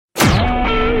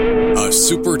a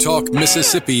Super Talk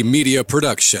Mississippi media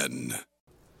production.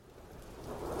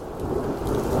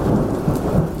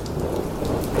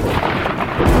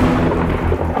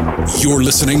 You're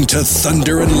listening to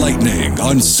Thunder and Lightning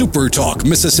on Super Talk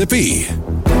Mississippi.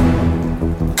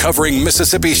 Covering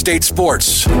Mississippi State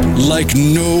sports like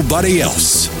nobody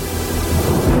else.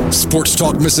 Sports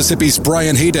Talk Mississippi's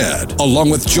Brian Haydad, along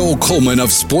with Joel Coleman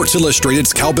of Sports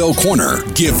Illustrated's Cowbell Corner,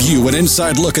 give you an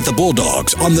inside look at the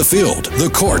Bulldogs on the field, the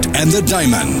court, and the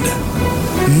diamond.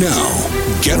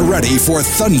 Now, get ready for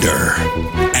Thunder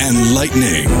and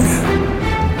Lightning.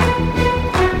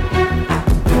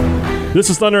 This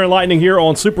is Thunder and Lightning here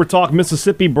on Super Talk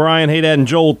Mississippi. Brian Haydad and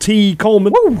Joel T.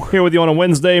 Coleman here with you on a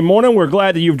Wednesday morning. We're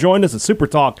glad that you've joined us at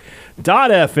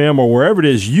supertalk.fm or wherever it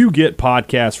is you get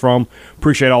podcasts from.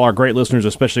 Appreciate all our great listeners,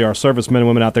 especially our servicemen and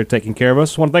women out there taking care of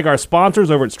us. Want to thank our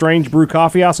sponsors over at Strange Brew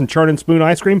Coffee House and Churn and Spoon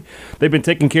Ice Cream. They've been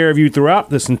taking care of you throughout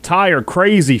this entire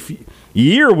crazy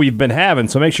year we've been having,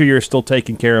 so make sure you're still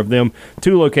taking care of them.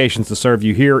 2 locations to serve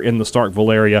you here in the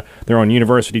Starkville area. They're on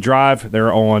University Drive,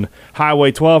 they're on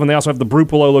Highway 12, and they also have the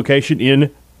Brupolo location in,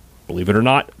 believe it or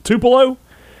not, Tupelo.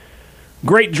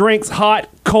 Great drinks, hot,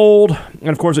 cold, and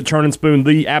of course at Churn and Spoon,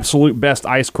 the absolute best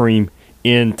ice cream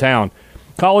in town.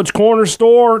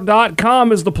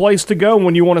 CollegeCornerStore.com is the place to go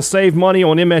when you want to save money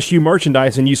on MSU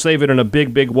merchandise, and you save it in a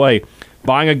big, big way.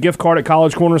 Buying a gift card at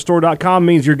CollegeCornerStore.com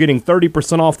means you're getting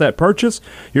 30% off that purchase.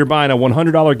 You're buying a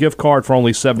 $100 gift card for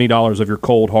only $70 of your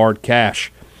cold, hard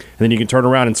cash. And then you can turn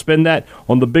around and spend that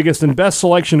on the biggest and best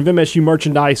selection of MSU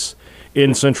merchandise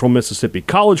in Central Mississippi.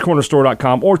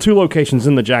 CollegeCornerStore.com, or 2 locations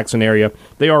in the Jackson area.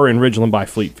 They are in Ridgeland by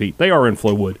Fleet Feet. They are in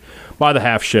Flowood by the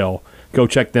Half Shell. Go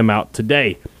check them out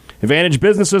today. Advantage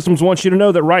Business Systems wants you to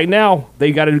know that right now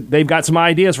they've got some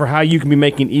ideas for how you can be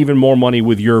making even more money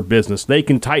with your business. They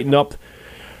can tighten up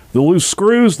the loose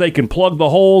screws. They can plug the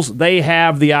holes. They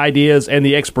have the ideas and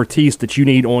the expertise that you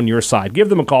need on your side. Give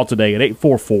them a call today at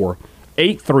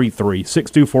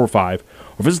 844-833-6245 or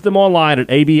visit them online at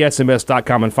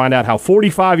absms.com and find out how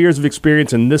 45 years of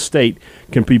experience in this state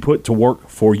can be put to work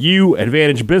for you.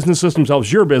 Advantage Business Systems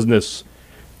helps your business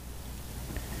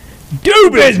do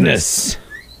business.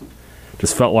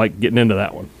 Just felt like getting into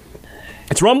that one.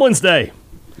 It's Rumblings Day.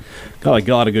 Got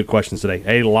a lot of good questions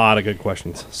today. A lot of good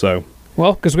questions. So,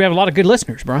 well, because we have a lot of good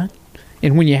listeners, Brian.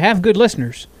 And when you have good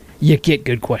listeners, you get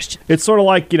good questions. It's sort of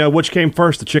like, which came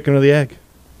first, the chicken or the egg?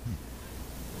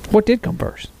 What did come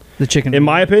first? The chicken. In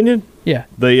my opinion? Yeah.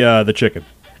 The chicken.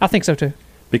 I think so, too.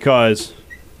 Because,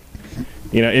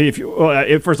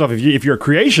 first off, if you're a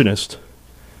creationist,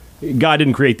 God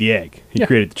didn't create the egg. He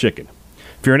created the chicken.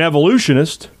 If you're an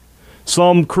evolutionist,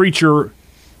 some creature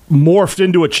morphed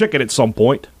into a chicken at some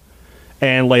point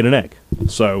and laid an egg.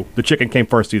 So the chicken came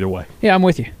first either way. Yeah, I'm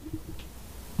with you.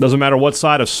 Doesn't matter what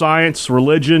side of science,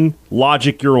 religion,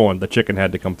 logic you're on, the chicken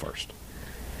had to come first.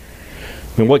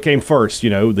 I mean, what came first?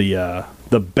 The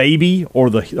baby or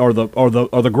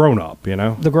the grown up?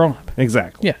 The grown up.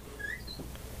 Exactly. Yeah.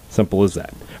 Simple as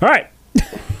that. All right.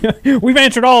 We've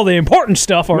answered all the important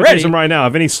stuff already. I'm going to right now.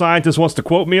 If any scientist wants to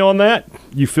quote me on that,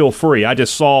 you feel free. I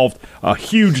just solved a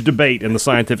huge debate in the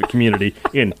scientific community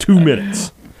in 2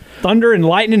 minutes. Thunder and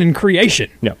lightning and creation.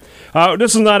 Yeah.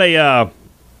 This is not a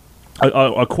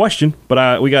question,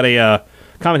 but we got a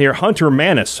comment here. Hunter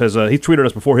Manis has he tweeted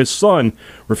us before. His son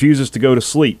refuses to go to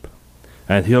sleep,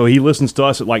 and he listens to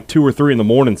us at like 2 or 3 in the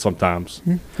morning sometimes.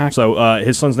 So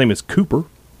his son's name is Cooper.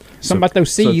 Something about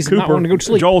those C's and not wanting to go to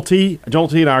sleep. Joel T. and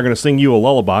I are going to sing you a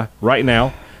lullaby right now.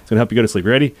 It's going to help you go to sleep.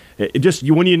 Ready?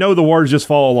 When you know the words, just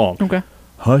follow along. Okay.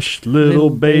 Hush,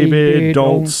 little baby,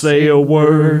 don't say a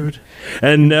word,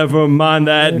 and never mind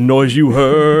that noise you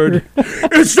heard.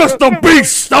 It's just a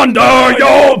beast under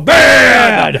your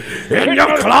bed, in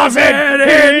your closet,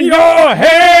 in your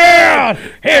head.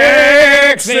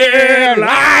 Exit light.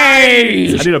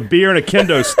 I need a beer and a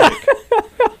kendo stick.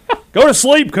 Go to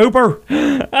sleep, Cooper.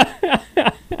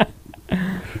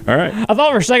 All right. I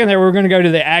thought for a second there we were going to go to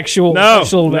the actual. No,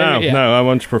 I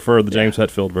much prefer the James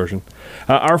Hetfield version.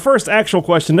 Our first actual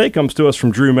question today comes to us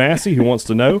from Drew Massey, who wants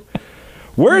to know,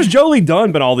 where's Jolie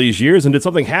Dunn been all these years, and did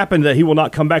something happen that he will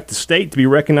not come back to state to be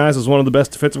recognized as one of the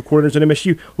best defensive coordinators at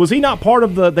MSU? Was he not part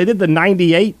of they did the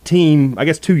 98 team, I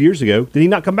guess, 2 years ago. Did he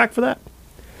not come back for that?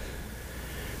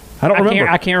 I don't remember.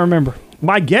 I can't remember.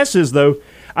 My guess is, though,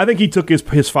 I think he took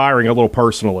his firing a little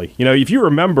personally. If you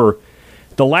remember,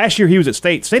 the last year he was at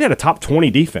State had a top 20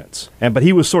 defense, but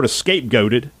he was sort of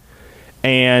scapegoated.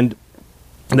 And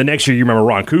the next year, you remember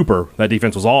Ron Cooper, that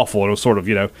defense was awful. It was sort of,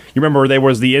 you remember there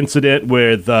was the incident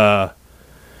with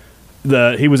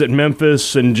he was at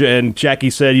Memphis, and Jackie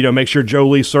said, make sure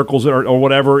Jolie circles it or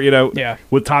whatever, Yeah.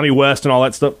 with Tommy West and all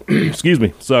that stuff. Excuse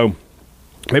me. So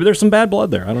maybe there's some bad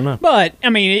blood there. I don't know. But I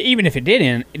mean, even if it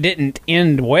didn't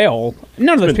end well,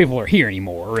 none of those people are here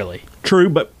anymore, really. True,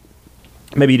 but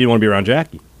maybe he didn't want to be around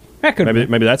Jackie. That could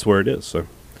Maybe that's where it is. So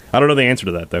I don't know the answer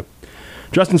to that, though.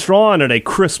 Justin Strawn at a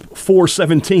crisp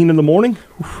 4:17 in the morning.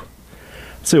 Whew.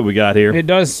 Let's see what we got here. It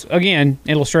does, again,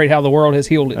 illustrate how the world has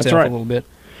healed itself right. a little bit.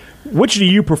 Which do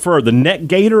you prefer, the neck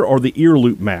gaiter or the ear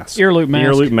loop mask? Ear loop mask.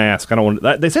 Ear loop mask. I don't want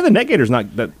that. They say the neck gaiter's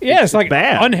not that. Yeah, it's like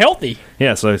bad. unhealthy.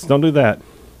 Yeah, so don't do that.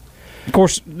 Of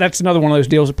course, that's another one of those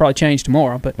deals that probably change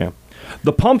tomorrow. But Yeah,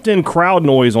 the pumped-in crowd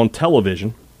noise on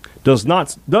television does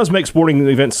make sporting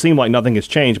events seem like nothing has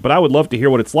changed. But I would love to hear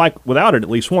what it's like without it at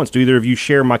least once. Do either of you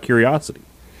share my curiosity?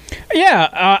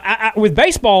 yeah, with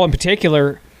baseball in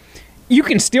particular, you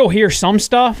can still hear some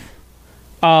stuff.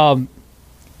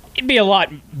 It'd be a lot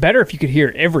better if you could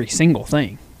hear every single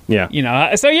thing.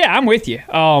 Yeah, So yeah, I'm with you.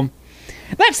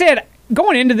 That said,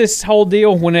 going into this whole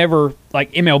deal, whenever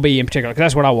like MLB in particular, because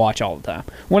that's what I watch all the time.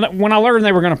 When I learned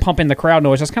they were going to pump in the crowd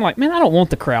noise, I was kind of like, man, I don't want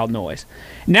the crowd noise.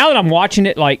 Now that I'm watching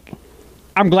it, like,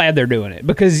 I'm glad they're doing it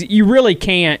because you really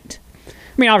can't. I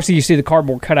mean, obviously you see the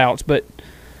cardboard cutouts, but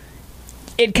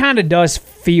it kind of does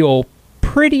feel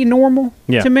pretty normal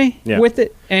to me with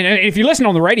it. And if you listen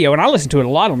on the radio, and I listen to it a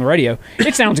lot on the radio,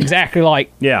 it sounds exactly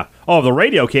like. Yeah. Oh, the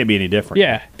radio can't be any different.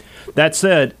 Yeah. That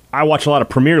said, I watch a lot of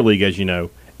Premier League, as you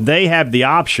know. They have the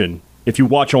option, if you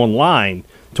watch online,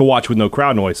 to watch with no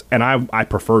crowd noise, and I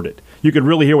preferred it. You could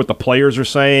really hear what the players are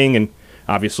saying, and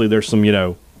obviously there's some,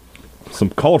 some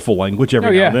colorful language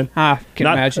every now and then. I can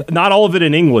imagine. Not all of it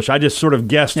in English. I just sort of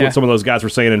guessed what some of those guys were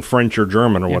saying in French or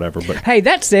German or whatever. But hey,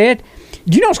 that said,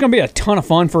 do you know it's going to be a ton of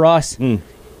fun for us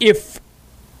if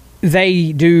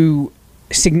they do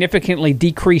significantly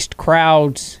decreased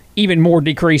crowds, even more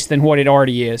decreased than what it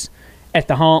already is, at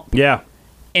the hump? Yeah.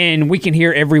 And we can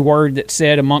hear every word that's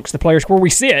said amongst the players where we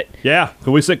sit. Yeah.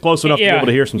 Could we sit close enough to be able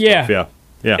to hear some stuff? Yeah.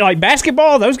 Yeah. Like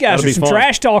basketball, those guys That'll are some fun.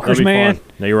 trash talkers, That'll be man. Fun.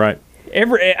 No, you're right.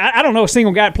 I don't know a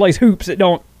single guy that plays hoops that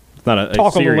don't It's not a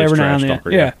talk a little serious every now trash and then.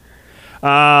 talker.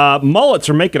 Yeah. Mullets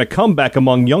are making a comeback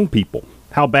among young people.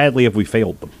 How badly have we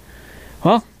failed them?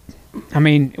 Well, I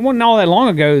mean, it wasn't all that long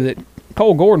ago that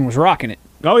Cole Gordon was rocking it.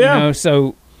 Oh, yeah.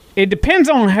 So it depends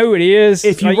on who it is.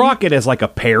 If you rock it as like a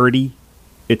parody,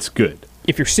 it's good.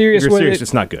 If you're serious with it,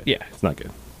 it's not good. Yeah. It's not good.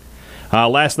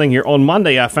 Last thing here. On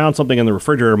Monday, I found something in the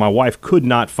refrigerator my wife could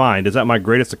not find. Is that my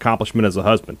greatest accomplishment as a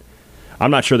husband?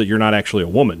 I'm not sure that you're not actually a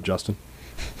woman, Justin.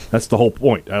 That's the whole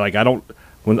point.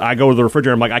 When I go to the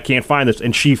refrigerator, I'm like, I can't find this,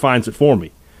 and she finds it for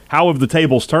me. How have the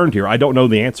tables turned here? I don't know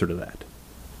the answer to that.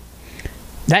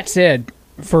 That said,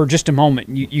 for just a moment,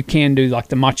 you can do like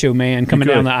the Macho Man coming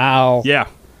down the aisle. Yeah.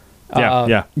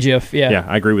 GIF, yeah. Yeah,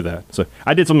 I agree with that. So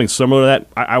I did something similar to that.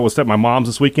 I was at my mom's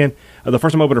this weekend. The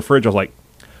first time I opened her fridge, I was like,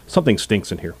 something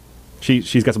stinks in here.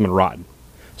 She's got something rotten.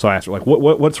 So I asked her, like,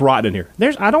 what's rotten in here?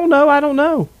 I don't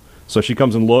know. So she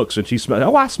comes and looks, and she smells.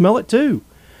 Oh, I smell it too.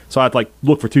 So I'd like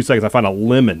look for 2 seconds. I find a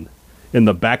lemon in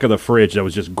the back of the fridge that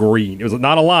was just green. It was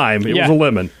not a lime. It was a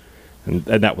lemon, and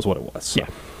that was what it was.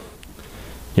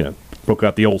 So, broke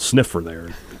out the old sniffer there.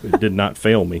 It did not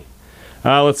fail me.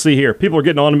 Let's see here. People are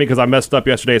getting on to me because I messed up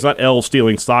yesterday. It's not L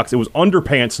stealing socks. It was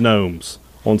underpants gnomes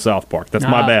on South Park. That's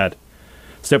my bad.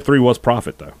 Step 3 was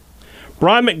profit, though.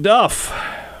 Brian McDuff.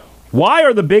 Why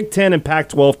are the Big Ten and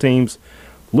Pac-12 teams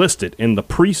listed in the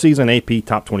preseason AP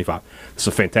Top 25? This is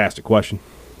a fantastic question.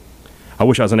 I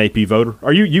wish I was an AP voter.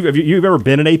 Have you ever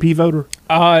been an AP voter?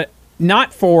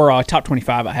 Not for Top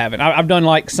 25, I haven't. I've done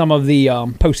like some of the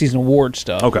postseason award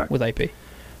stuff with AP.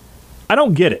 I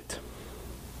don't get it.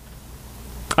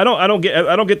 I don't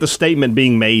get the statement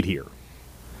being made here.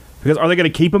 Because are they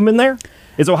going to keep them in there?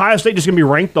 Is Ohio State just going to be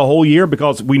ranked the whole year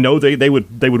because we know they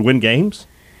would win games?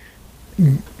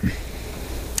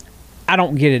 I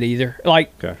don't get it either.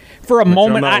 Like for a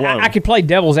moment, I could play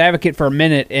devil's advocate for a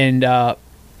minute and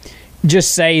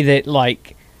just say that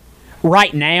like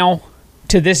right now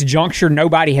to this juncture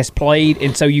nobody has played,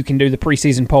 and so you can do the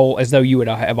preseason poll as though you would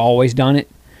have always done it,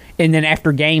 and then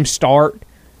after games start,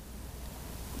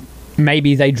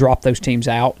 maybe they drop those teams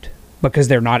out because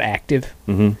they're not active.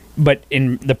 Mm-hmm. But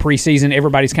in the preseason,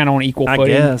 everybody's kind of on equal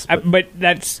footing. I guess, but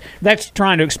that's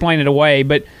trying to explain it away.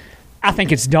 But I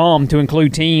think it's dumb to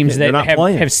include teams that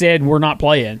have said we're not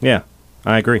playing. Yeah,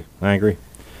 I agree.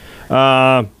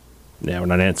 Yeah, we're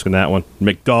not answering that one.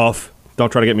 McDuff,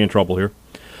 don't try to get me in trouble here.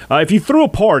 If you threw a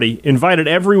party, invited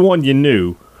everyone you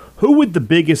knew, who would the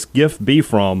biggest gift be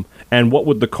from, and what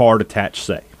would the card attached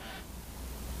say?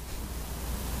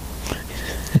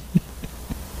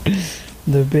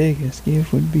 The biggest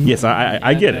gift would be. Yes,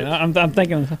 I get it. I'm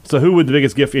thinking. So who would the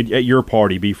biggest gift at your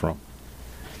party be from?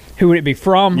 Who would it be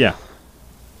from? Yeah.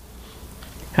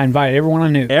 I invited everyone I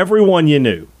knew. Everyone you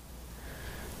knew.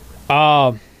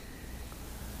 And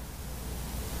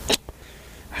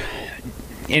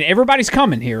everybody's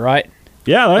coming here, right?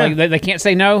 Yeah. Like they can't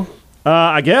say no.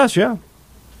 I guess, yeah.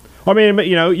 I mean,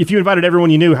 you know, if you invited everyone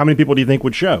you knew, how many people do you think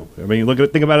would show? I mean,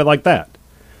 think about it like that.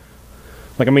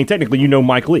 Like, I mean, technically, you know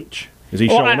Mike Leach. Is he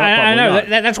showing up? I know.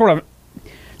 That's what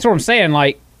I'm saying.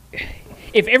 Like,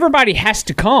 if everybody has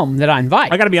to come that I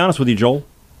invite. I got to be honest with you, Joel.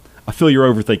 I feel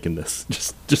you're overthinking this.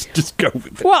 Just go with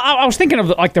it. Well, I was thinking of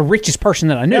like the richest person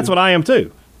that I knew. That's what I am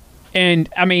too. And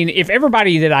I mean, if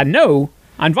everybody that I know,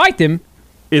 I invite them.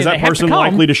 Is that person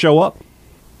likely to show up?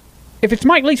 If it's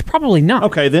Mike Leach, probably not.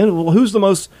 Okay, then well, who's the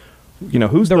most? You know,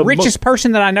 who's the richest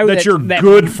person that I know that you're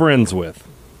good friends with?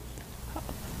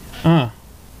 I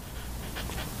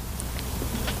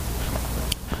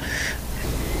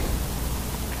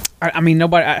mean,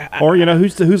 nobody. Or you know,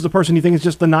 who's the person you think is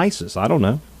just the nicest? I don't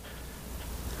know.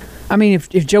 I mean,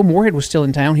 if Joe Moorhead was still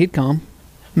in town, he'd come.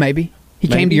 Maybe he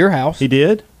came to your house. He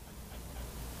did,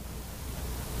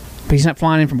 but he's not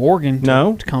flying in from Oregon.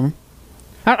 To come.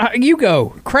 You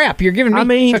go. Crap, you're giving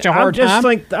me such a hard time.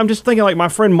 I'm just thinking like my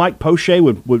friend Mike Poche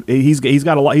would he's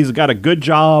got a lot. He's got a good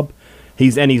job.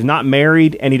 He's not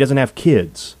married and he doesn't have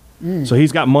kids, so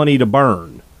he's got money to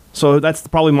burn. So that's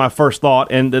probably my first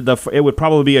thought, and it would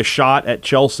probably be a shot at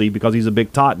Chelsea because he's a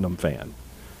big Tottenham fan,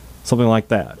 something like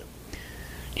that.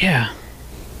 Yeah.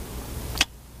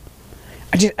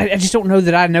 I just don't know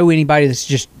that I know anybody that's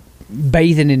just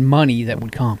bathing in money that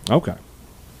would come. Okay,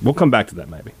 we'll come back to that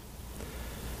maybe.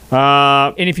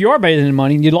 And if you are bathing in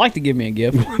money, you'd like to give me a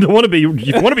gift. You want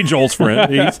to be Joel's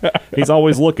friend. He's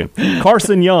always looking.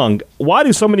 Carson Young. Why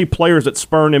do so many players that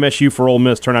spurn MSU for Ole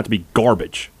Miss turn out to be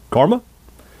garbage? Karma?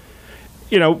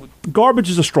 You know, garbage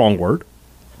is a strong word.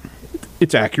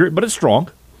 It's accurate, but it's strong.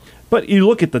 But you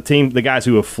look at the guys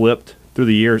who have flipped through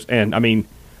the years, and I mean,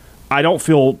 I don't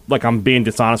feel like I'm being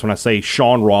dishonest when I say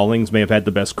Sean Rawlings may have had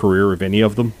the best career of any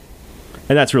of them.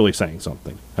 And that's really saying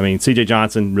something. I mean, C.J.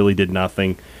 Johnson really did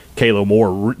nothing. Kalo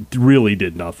Moore really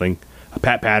did nothing.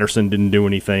 Pat Patterson didn't do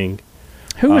anything.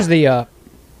 Who was the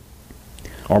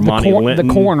Armani Linton,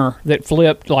 the corner that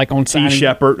flipped like on T.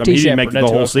 Shepard? I mean, he didn't make the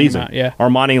whole season. Yeah.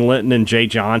 Armani Linton and Jay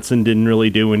Johnson didn't really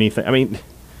do anything. I mean,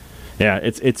 yeah,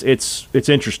 it's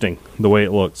interesting the way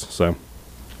it looks. So,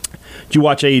 did you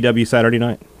watch AEW Saturday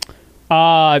night?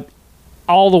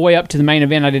 All the way up to the main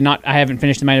event. I haven't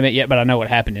finished the main event yet, but I know what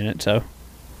happened in it. So,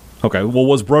 okay. Well,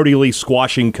 was Brody Lee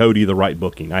squashing Cody the right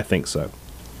booking? I think so.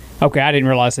 Okay, I didn't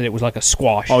realize that it was like a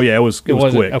squash. Oh yeah, it was quick.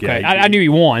 Okay, Yeah, I knew he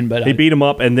won, but he beat him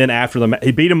up, and then after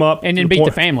he beat him up, and then beat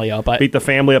the family up. Beat the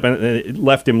family up, and it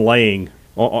left him laying.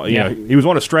 You know, he was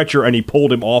on a stretcher, and he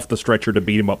pulled him off the stretcher to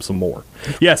beat him up some more.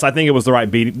 Yes, I think it was the right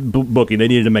booking. They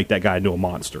needed to make that guy into a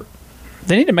monster.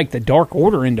 They need to make the Dark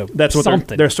Order into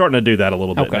something. They're starting to do that a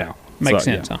little bit now. Makes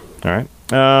sense. Yeah. Huh?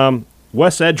 All right.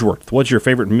 Wes Edgeworth, what's your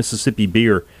favorite Mississippi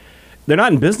beer? They're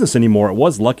not in business anymore. It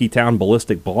was Lucky Town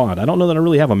Ballistic Blonde. I don't know that I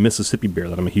really have a Mississippi beer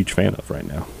that I'm a huge fan of right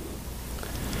now.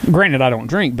 Granted, I don't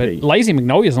drink, but Lazy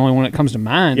Magnolia is the only one that comes to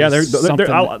mind. Yeah,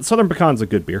 Southern Pecan's a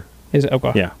good beer. Is it?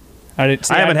 Okay. Yeah. I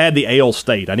haven't had the Ale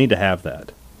State. I need to have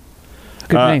that.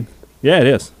 Good name. Yeah, it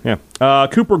is. Yeah.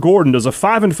 Cooper Gordon, does a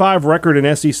 5-5 record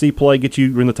in SEC play get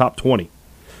you in the top 20?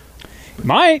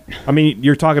 Might. I mean,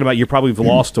 you're talking about you probably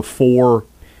lost to 4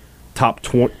 top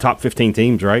 15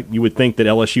 teams, right? You would think that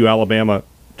LSU, Alabama,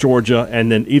 Georgia,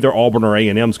 and then either Auburn or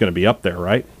A&M is going to be up there,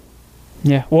 right?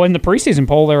 Yeah. Well, in the preseason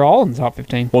poll, they're all in the top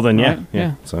 15. Well, then, right?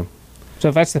 Yeah. So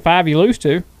if that's the 5 you lose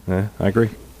to. Yeah, I agree.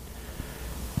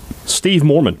 Steve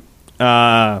Mormon. We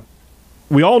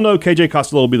all know KJ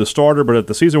Costello will be the starter, but if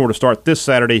the season were to start this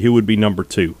Saturday, who would be number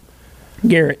 2?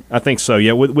 Garrett. I think so.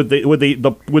 Yeah, with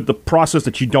the process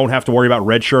that you don't have to worry about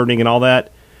redshirting and all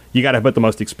that, you got to put the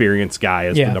most experienced guy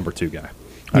as the number 2 guy.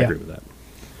 I agree with that.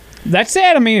 That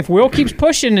said, I mean, if Will keeps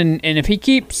pushing and if he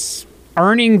keeps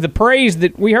earning the praise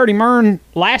that we heard him earn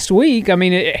last week, I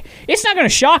mean, it's not going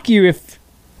to shock you if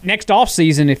next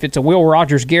offseason, if it's a Will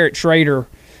Rogers, Garrett Schrader.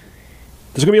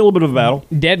 There's going to be a little bit of a battle.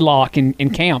 Deadlock in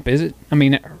camp, is it? I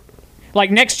mean,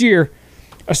 like next year,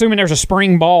 assuming there's a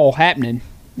spring ball happening,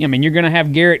 I mean, you're going to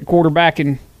have Garrett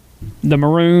quarterbacking the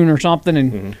maroon or something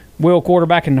and Will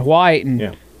quarterbacking the white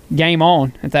and game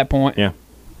on at that point. Yeah.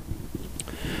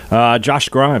 Josh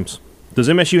Grimes. Does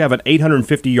MSU have an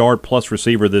 850-yard-plus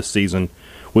receiver this season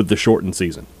with the shortened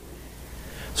season?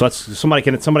 So that's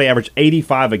somebody averaged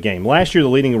 85 a game. Last year, the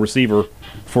leading receiver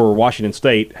for Washington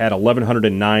State had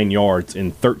 1,109 yards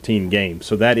in 13 games.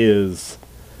 So that is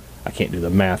I can't do the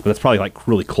math, but that's probably like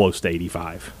really close to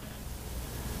 85.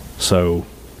 So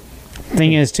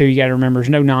Thing is, too, you got to remember, there's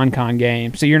no non-con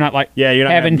game, so you're not like you're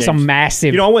not having games. some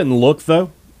massive. I went and looked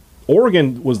though.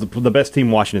 Oregon was the best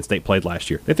team Washington State played last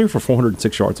year. They threw for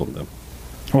 406 yards on them.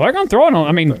 Well, they're going to throw it on.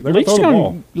 I mean, They're Leach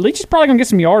is probably going to get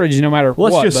some yardage no matter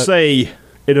what. Let's just say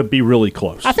it'll be really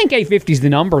close. I think 850 is the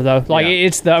number, though. Like,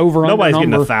 it's the over-under Nobody's number.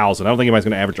 getting 1,000. I don't think anybody's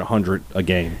going to average 100 a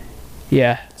game.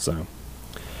 Yeah. So,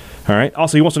 all right.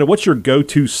 Also, he wants to know, what's your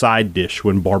go-to side dish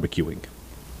when barbecuing?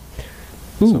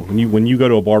 So when you go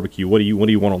to a barbecue, what do you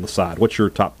want on the side? What's your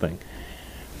top thing?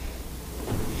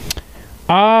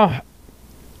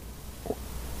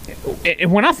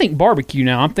 When I think barbecue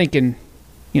now, I'm thinking,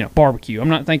 barbecue. I'm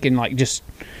not thinking like just,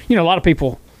 a lot of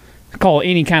people call it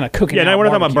any kind of cooking. Yeah, no, we're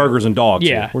not talking about burgers and dogs.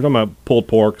 Yeah. Here. We're talking about pulled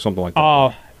pork, something like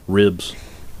that. Ribs.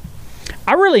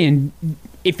 I really,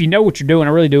 if you know what you're doing,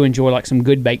 I really do enjoy like some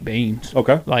good baked beans.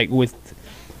 Okay. Like with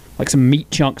like some meat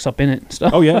chunks up in it and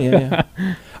stuff. Oh yeah.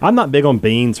 I'm not big on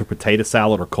beans or potato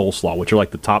salad or coleslaw, which are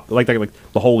like the top, like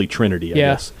the holy trinity, I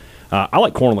guess. I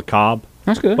like corn on the cob.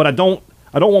 That's good. But I don't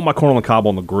want my corn on the cob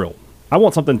on the grill. I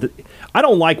want something I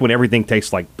don't like when everything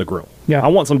tastes like the grill. Yeah. I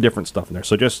want some different stuff in there.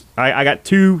 So I got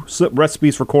 2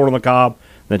 recipes for corn on the cob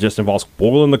that just involves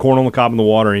boiling the corn on the cob in the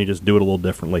water, and you just do it a little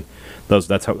differently.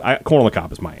 That's how corn on the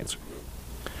cob is my answer.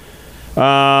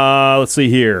 Let's see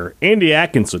here. Andy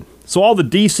Atkinson. So all the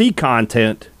DC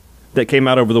content that came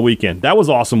out over the weekend, that was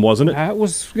awesome, wasn't it? That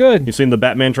was good. You seen the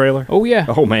Batman trailer? Oh, yeah.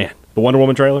 Oh, man. The Wonder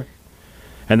Woman trailer?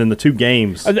 And then the 2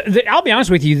 games. I'll be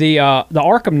honest with you, the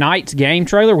Arkham Knights game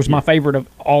trailer was my favorite of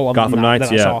all of Gotham them. Knights,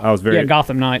 that I saw. I was very... Yeah,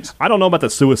 Gotham Knights. I don't know about the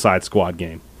Suicide Squad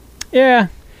game. Yeah.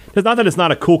 It's not that it's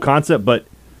not a cool concept, but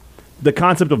the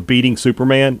concept of beating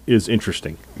Superman is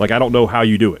interesting. Like, I don't know how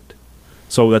you do it.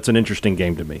 So that's an interesting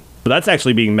game to me. But that's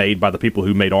actually being made by the people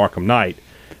who made Arkham Knight.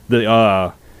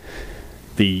 The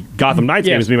Gotham Knights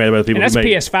game is being made by the people who made...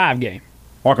 And that's a PS5 game.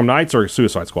 Arkham Knights or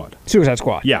Suicide Squad? Suicide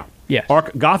Squad. Yeah. Yeah.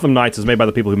 Gotham Knights is made by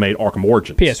the people who made Arkham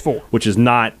Origins. PS4. Which is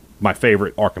not my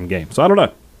favorite Arkham game. So I don't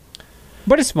know.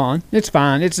 But it's fun. It's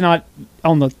fine. It's not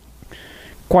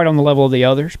quite on the level of the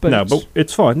others. But but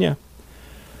it's fun, yeah.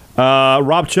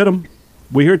 Rob Chittum.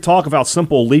 We hear talk of how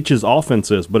simple Leach's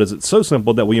offense is, but is it so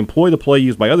simple that we employ the play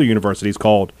used by other universities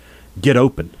called get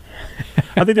open?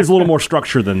 I think there's a little more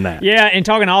structure than that. Yeah, and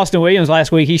talking to Austin Williams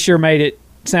last week, he sure made it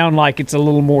sound like it's a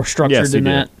little more structured than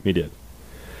that. He did.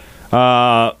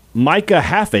 Micah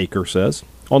Halfacre says,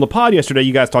 on the pod yesterday,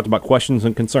 you guys talked about questions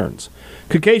and concerns.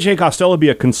 Could KJ Costello be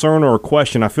a concern or a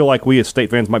question? I feel like we as State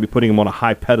fans might be putting him on a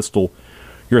high pedestal.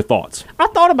 Your thoughts? I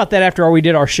thought about that after we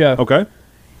did our show. Okay.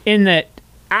 In that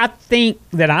I think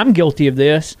that I'm guilty of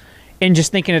this and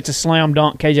just thinking it's a slam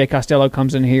dunk KJ Costello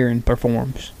comes in here and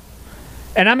performs.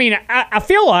 And I mean, I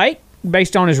feel like,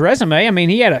 based on his resume, I mean,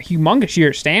 he had a humongous year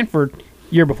at Stanford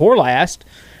year before last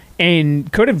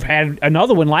and could have had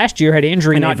another one last year had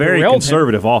injury and not a very derailed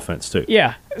conservative him. offense, too.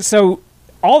 Yeah. So,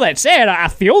 all that said, I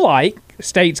feel like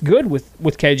State's good with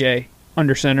KJ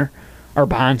under center or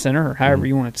behind center or however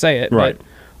you want to say it. Right.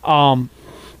 But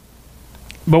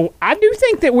I do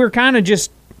think that we're kind of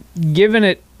just giving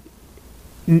it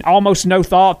almost no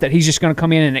thought that he's just going to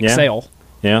come in and excel.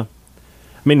 Yeah.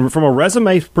 I mean, from a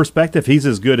resume perspective, he's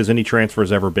as good as any transfer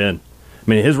has ever been. I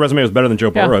mean, his resume was better than Joe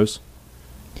Burrow's.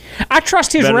 I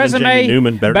trust his resume than Jamie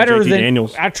Newman, better than JT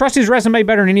Daniels. I trust his resume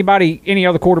better than any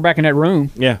other quarterback in that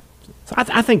room. Yeah. So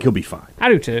I think he'll be fine. I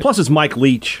do too. Plus, it's Mike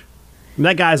Leach. I mean,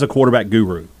 that guy's a quarterback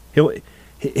guru.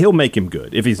 He'll make him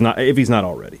good if he's not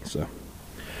already. So,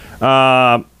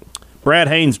 Brad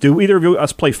Haynes, do either of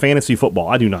us play fantasy football?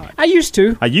 I do not. I used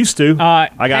to. I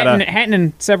hadn't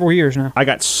in several years now. I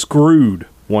got screwed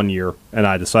one year, and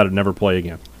I decided to never play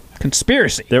again.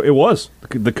 Conspiracy. It was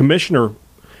the commissioner.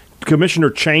 The commissioner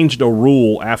changed a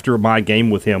rule after my game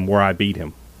with him where I beat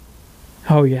him.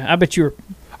 Oh yeah, I bet you were.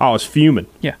 I was fuming.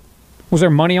 Yeah. Was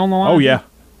there money on the line? Oh yeah,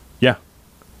 yeah.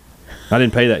 I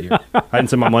didn't pay that year. I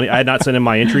didn't send my money. I had not sent in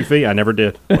my entry fee. I never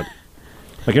did. But,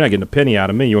 like, you're not getting a penny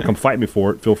out of me. You want to come fight me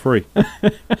for it? Feel free.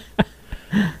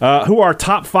 Who are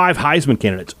top 5 Heisman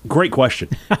candidates? Great question.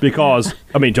 Because,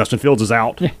 I mean, Justin Fields is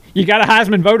out. Yeah, you got a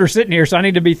Heisman voter sitting here, so I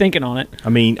need to be thinking on it. I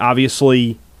mean,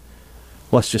 obviously,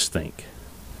 let's just think.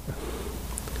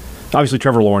 Obviously,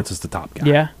 Trevor Lawrence is the top guy.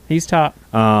 Yeah, he's top.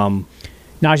 Najee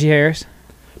Harris.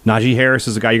 Najee Harris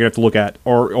is the guy you're going to have to look at.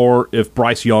 Or if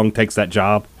Bryce Young takes that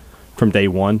job from day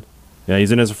one. Yeah,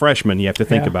 he's in as a freshman. You have to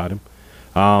think about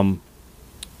him.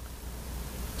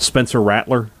 Spencer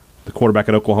Rattler, the quarterback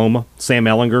at Oklahoma. Sam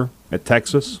Ehlinger at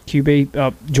Texas.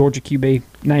 QB, Georgia QB.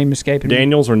 Name escaping me.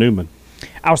 Daniels or Newman?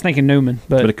 I was thinking Newman.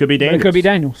 But it could be Daniels. It could be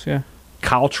Daniels, yeah.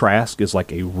 Kyle Trask is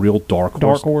like a real dark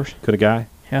horse. Could a guy?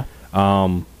 Yeah.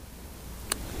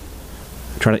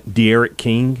 De'Aaron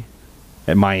King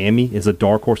at Miami is a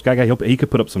dark horse guy. He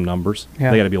could put up some numbers.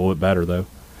 Yeah. They got to be a little bit better though.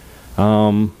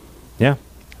 Yeah.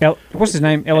 What's his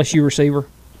name? LSU receiver.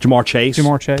 Jamar Chase.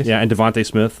 Yeah, and Devontae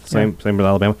Smith. Same with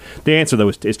Alabama. The answer though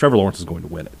is Trevor Lawrence is going to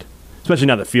win it, especially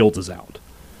now that Fields is out.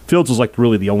 Fields is like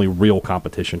really the only real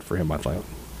competition for him, I think.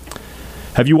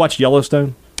 Have you watched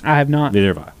Yellowstone? I have not. Neither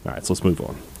have I. All right, so let's move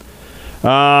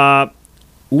on.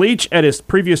 Leach, at his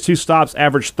previous 2 stops,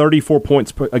 averaged 34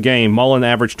 points a game. Mullen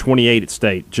averaged 28 at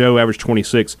State. Joe averaged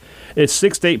 26. Is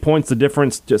 6 to 8 points the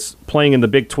difference just playing in the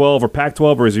Big 12 or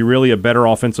Pac-12, or is he really a better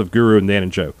offensive guru than Dan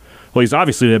and Joe? Well, he's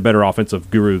obviously a better offensive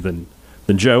guru than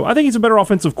Joe. I think he's a better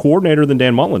offensive coordinator than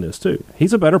Dan Mullen is, too.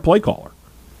 He's a better play caller.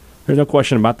 There's no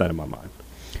question about that in my mind.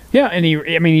 Yeah, and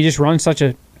he just runs such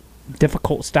a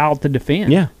difficult style to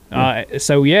defend. Yeah.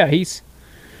 So, yeah, he's...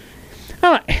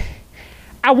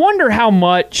 I wonder how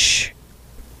much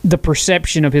the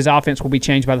perception of his offense will be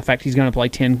changed by the fact he's going to play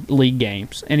 10 league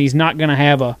games, and he's not going to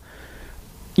have a,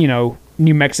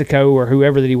 New Mexico or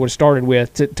whoever that he would have started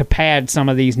with to pad some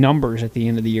of these numbers at the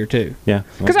end of the year, too. Yeah.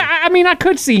 Because, I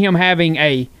could see him having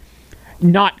a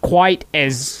not quite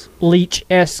as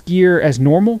Leach-esque year as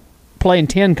normal, playing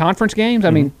 10 conference games.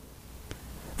 I mean,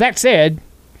 that said,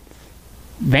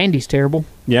 Vandy's terrible.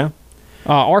 Yeah.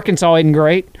 Arkansas isn't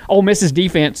great. Ole Miss's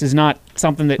defense is not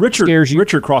something that scares you.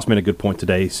 Richard Cross made a good point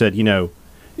today. He said, you're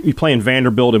playing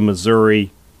Vanderbilt in Missouri,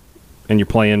 and you're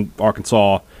playing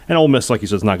Arkansas, and Ole Miss, like you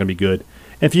said, is not going to be good.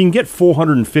 And if you can get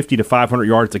 450 to 500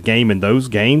 yards a game in those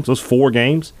games, those 4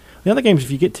 games, the other games,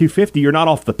 if you get 250, you're not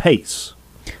off the pace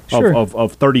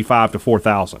of 35 to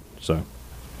 4,000. So,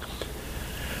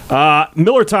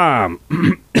 Miller time.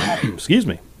 Excuse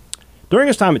me. During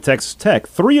his time at Texas Tech,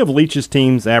 3 of Leach's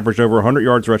teams averaged over 100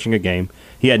 yards rushing a game.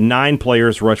 He had 9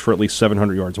 players rush for at least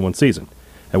 700 yards in one season.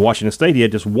 At Washington State, he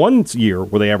had just 1 year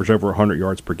where they averaged over 100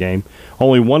 yards per game.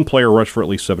 Only 1 player rushed for at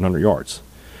least 700 yards.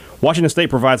 Washington State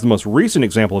provides the most recent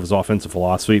example of his offensive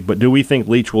philosophy, but do we think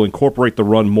Leach will incorporate the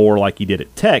run more like he did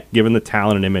at Tech, given the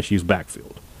talent in MSU's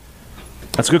backfield?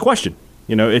 That's a good question.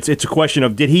 It's a question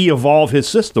of, did he evolve his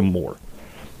system more?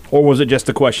 Or was it just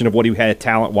a question of what he had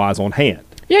talent-wise on hand?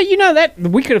 Yeah, that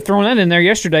we could have thrown that in there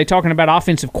yesterday talking about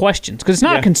offensive questions, because it's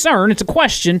not a concern, it's a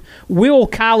question. Will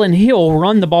Kylan Hill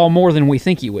run the ball more than we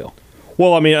think he will?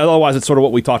 Well, otherwise it's sort of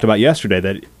what we talked about yesterday,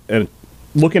 that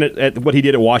looking at what he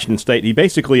did at Washington State, he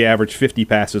basically averaged 50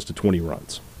 passes to 20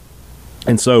 runs.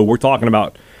 And so we're talking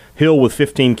about Hill with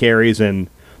 15 carries and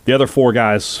the other 4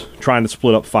 guys trying to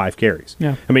split up 5 carries.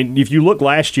 Yeah. If you look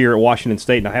last year at Washington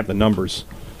State, and I have the numbers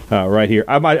right here.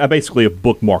 I basically have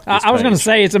bookmarked this I was going to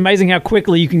say, it's amazing how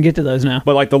quickly you can get to those now.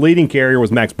 But the leading carrier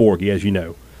was Max Borghi, as you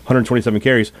know, 127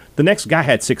 carries. The next guy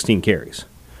had 16 carries.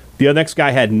 The next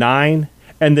guy had 9,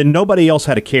 and then nobody else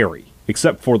had a carry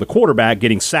except for the quarterback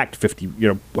getting sacked 50,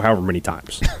 however many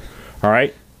times. All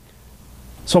right?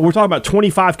 So we're talking about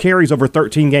 25 carries over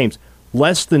 13 games.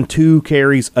 Less than 2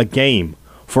 carries a game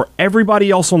for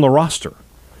everybody else on the roster.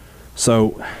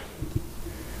 So,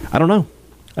 I don't know.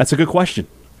 That's a good question.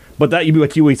 But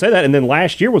you say that, and then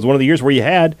last year was one of the years where you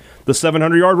had the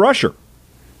 700-yard rusher.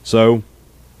 So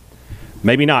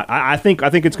maybe not. I think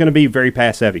it's going to be very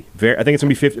pass heavy. I think it's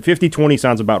going to be 50-20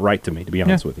 sounds about right to me, to be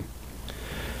honest with you.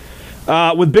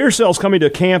 With beer sales coming to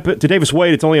camp to Davis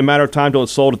Wade, it's only a matter of time till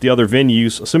it's sold at the other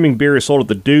venues. Assuming beer is sold at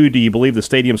the Dew, do you believe the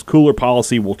stadium's cooler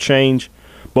policy will change,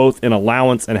 both in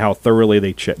allowance and how thoroughly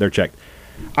they're checked?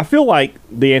 I feel like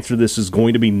the answer to this is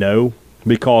going to be no.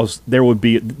 Because there would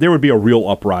be a real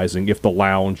uprising if the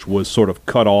lounge was sort of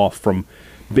cut off from.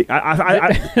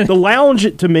 The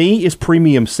lounge to me is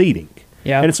premium seating,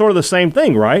 and it's sort of the same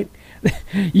thing, right?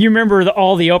 You remember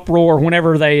all the uproar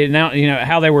whenever they announced,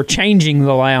 how they were changing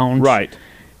the lounge, right?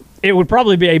 It would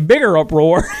probably be a bigger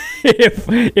uproar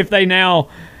if they now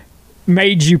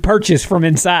made you purchase from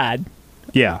inside.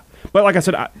 Yeah, but like I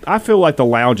said, I feel like the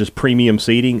lounge is premium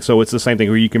seating, so it's the same thing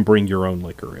where you can bring your own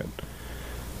liquor in.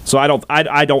 So I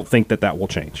don't think that will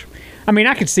change.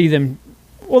 I could see them.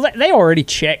 Well, they already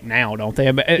check now, don't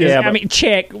they?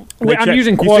 Check. I'm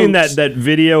using quotes. You seen that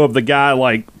video of the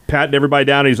guy patting everybody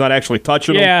down and he's not actually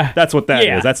touching them? That's what that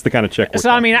is. That's the kind of check.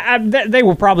 They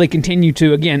will probably continue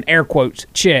to, again, air quotes,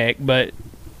 check. But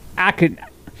I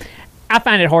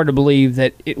find it hard to believe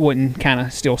that it wouldn't kind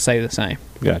of still say the same.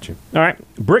 Gotcha. All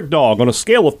right, Brick Dog, on a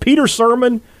scale of Peter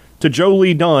Sermon to Joe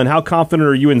Lee Dunn, how confident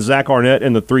are you in Zach Arnett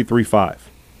and the 3-3-5?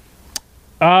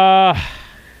 I'm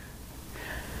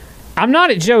not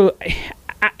at Joe.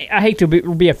 I hate to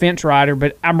be a fence rider,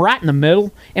 but I'm right in the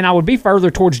middle, and I would be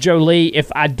further towards Joe Lee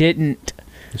if I didn't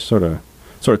sort of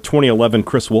Sort of 2011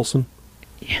 Chris Wilson?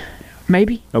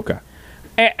 Maybe. Okay.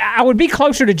 I would be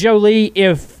closer to Joe Lee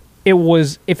if it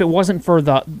wasn't for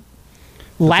the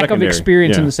lack of secondary.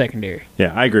 experience in Yeah. the secondary.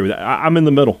 Yeah, I agree with that. I'm in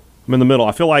the middle.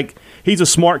 I feel like he's a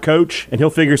smart coach, and he'll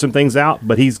figure some things out,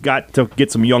 but he's got to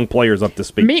get some young players up to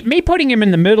speed. Me putting him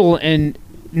in the middle and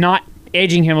not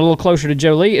edging him a little closer to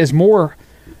Joe Lee is more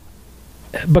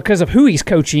because of who he's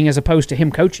coaching as opposed to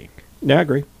him coaching. Yeah, I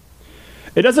agree.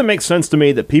 It doesn't make sense to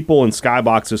me that people in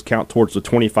skyboxes count towards the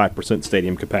 25%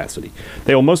 stadium capacity.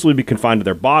 They will mostly be confined to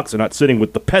their box and not sitting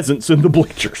with the peasants in the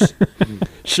bleachers.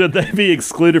 Should they be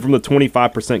excluded from the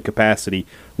 25% capacity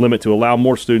limit to allow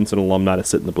more students and alumni to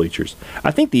sit in the bleachers?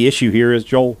 I think the issue here is,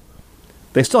 Joel,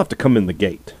 they still have to come in the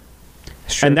gate.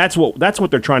 Sure. And that's what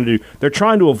they're trying to do. They're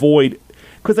trying to avoid,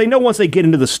 because they know once they get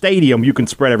into the stadium, you can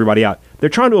spread everybody out. They're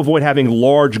trying to avoid having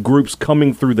large groups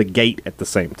coming through the gate at the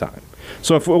same time.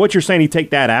 So if what you're saying, you take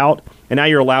that out, and now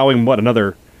you're allowing,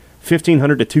 another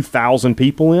 1,500 to 2,000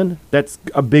 people in? That's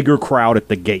a bigger crowd at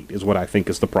the gate is what I think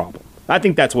is the problem. I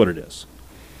think that's what it is.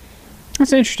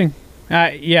 That's interesting.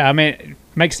 Yeah, I mean, it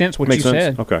makes sense what Makes you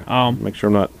sense? said. Okay. Make sure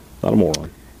I'm not a moron.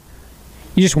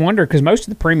 You just wonder, because most of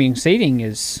the premium seating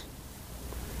is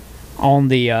on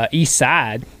the east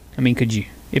side. I mean,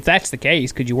 if that's the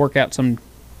case, could you work out some,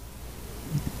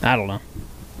 I don't know.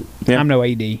 Yeah. I'm no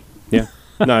AD. Yeah.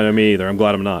 No, me either. I'm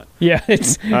glad I'm not. Yeah,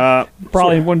 it's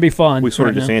probably wouldn't be fun. We sort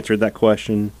of right just now. answered that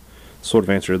question.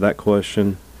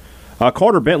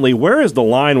 Carter Bentley, where is the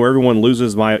line where everyone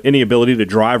loses any ability to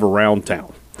drive around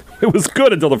town? It was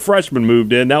good until the freshmen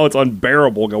moved in. Now it's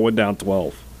unbearable going down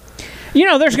 12. You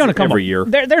know, there's going to come every year.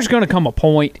 There's going to come a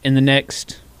point in the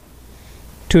next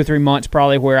 2 or 3 months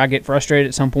probably where I get frustrated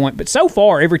at some point. But so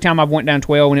far, every time I've went down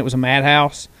 12 and it was a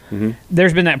madhouse,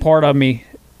 there's been that part of me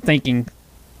thinking,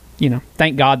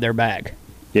 thank God they're back.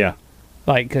 Yeah.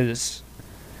 Like, because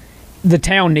the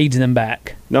town needs them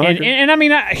back. No, I and, agree. and I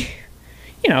mean,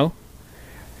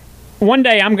 one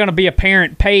day I'm going to be a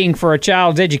parent paying for a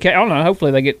child's education. I don't know.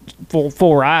 Hopefully they get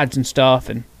full rides and stuff.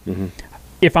 And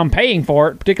if I'm paying for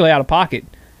it, particularly out of pocket,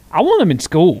 I want them in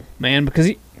school, man,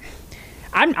 because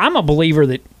I'm a believer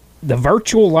that the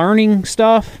virtual learning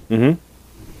stuff. I'm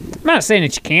not saying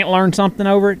that you can't learn something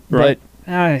over it, Right.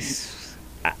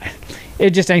 but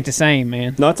it just ain't the same,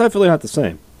 man. No, it's definitely not the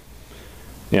same.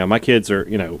 Yeah, my kids are,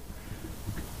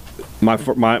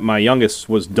 my youngest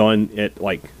was done at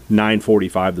like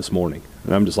 9:45 this morning.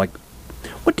 And I'm just like,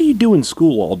 what do you do in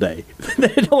school all day?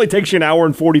 It only takes you an hour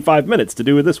and 45 minutes to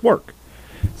do this work.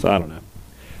 So I don't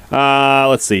know.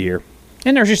 Let's see here.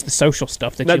 And there's just the social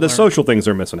stuff that you The learn. social things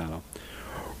they're missing out on.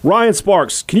 Ryan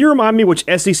Sparks, can you remind me which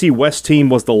SEC West team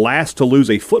was the last to lose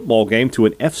a football game to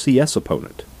an FCS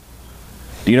opponent?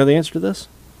 Do you know the answer to this?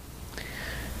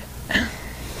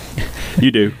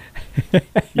 You do.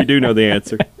 You do know the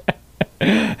answer.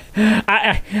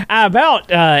 I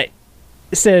about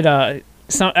said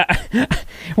some.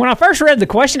 When I first read the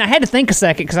question, I had to think a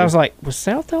second because I was like, "Was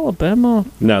South Alabama?"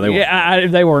 No, they weren't. Yeah,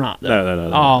 they were not. Though.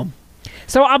 No.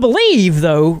 So I believe,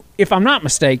 though, if I'm not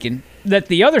mistaken, that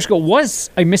the other school was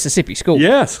a Mississippi school.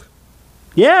 Yes.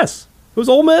 It was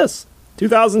Ole Miss,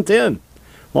 2010.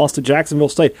 Lost to Jacksonville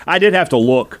State. I did have to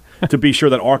look to be sure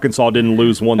that Arkansas didn't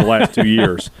lose one the last 2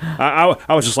 years. I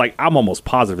was just like, I'm almost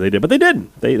positive they did, but they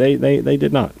didn't. They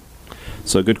did not.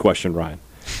 So good question, Ryan.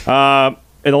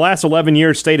 In the last 11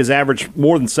 years, State has averaged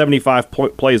more than 75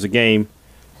 plays a game.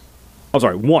 I'm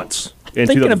sorry, once in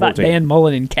Thinking 2014. about Dan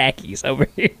Mullen in khakis over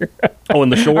here, Oh, in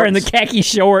the shorts? or in the khaki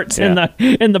shorts Yeah.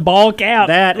 and the ball cap.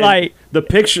 That like the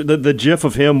picture, the gif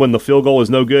of him when the field goal is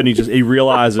no good, and he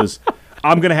realizes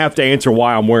I'm going to have to answer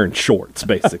why I'm wearing shorts.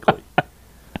 Basically,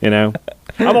 I've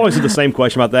always had the same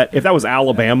question about that. If that was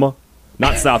Alabama,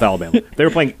 not South Alabama, they were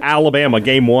playing Alabama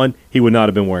game 1, he would not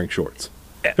have been wearing shorts.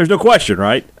 There's no question,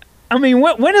 right? I mean,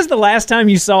 when is the last time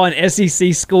you saw an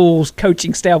SEC school's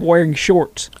coaching staff wearing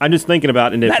shorts? I'm just thinking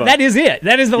about it. That is it.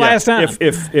 That is the last time.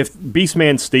 If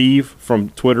Beastman Steve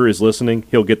from Twitter is listening,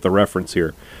 he'll get the reference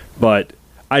here. But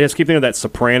I just keep thinking of that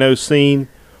Sopranos scene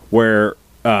where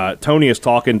Tony is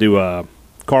talking to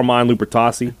Carmine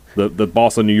Lupertazzi, the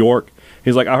boss of New York.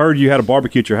 He's like, I heard you had a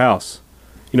barbecue at your house.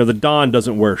 The Don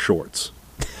doesn't wear shorts.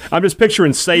 I'm just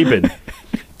picturing Saban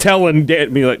telling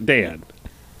Dan,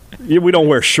 we don't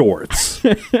wear shorts.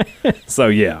 So,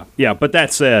 yeah. But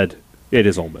that said, it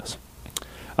is Ole Miss.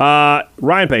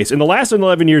 Ryan Pace, in the last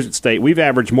 11 years at State, we've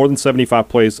averaged more than 75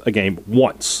 plays a game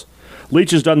once.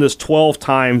 Leach has done this 12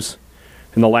 times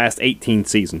in the last 18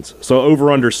 seasons. So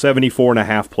over under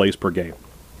 74.5 plays per game.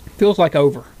 Feels like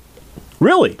over.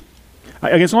 Really?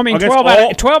 I guess. I mean,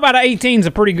 against 12 out of 18 is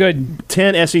a pretty good.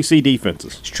 10 SEC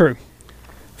defenses. It's true.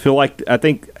 I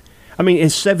think I mean,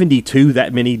 is 72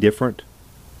 that many different?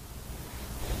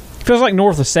 Feels like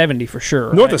north of 70 for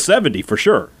sure. North right? of 70 for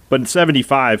sure, but in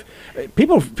 75,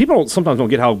 people sometimes don't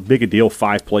get how big a deal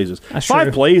 5 plays is. That's 5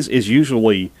 true. plays is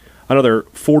usually another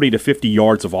 40 to 50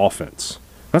 yards of offense.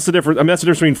 That's the difference. I mean, that's the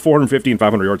difference between 450 and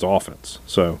 500 yards of offense.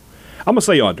 So I'm gonna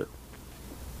say under.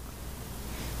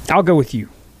 I'll go with you.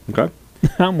 Okay,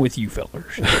 I'm with you,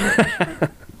 fellers.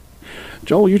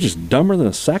 Joel, you're just dumber than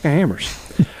a sack of hammers.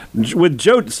 With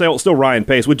Joe, still Ryan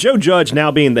Pace, with Joe Judge now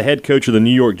being the head coach of the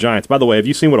New York Giants. By the way, have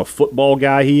you seen what a football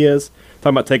guy he is?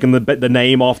 Talking about taking the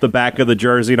name off the back of the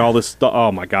jersey and all this stuff.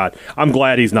 Oh my God, I'm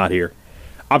glad he's not here.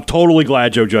 I'm totally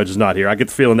glad Joe Judge is not here. I get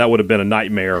the feeling that would have been a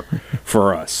nightmare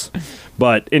for us.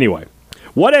 But anyway,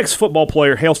 what ex-football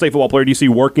player, Hail State football player, do you see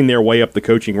working their way up the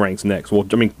coaching ranks next? Well,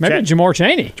 I mean, Maybe Jamar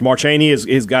Chaney. Jamar Chaney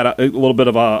has got a little bit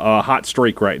of a hot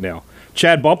streak right now.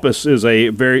 Chad Bumpus is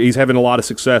he's having a lot of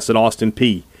success at Austin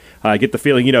Peay. I get the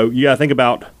feeling, you got to think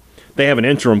about they have an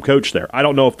interim coach there. I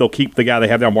don't know if they'll keep the guy they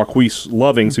have now, Marquise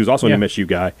Lovings, who's also an MSU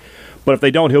guy. But if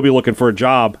they don't, he'll be looking for a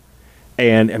job.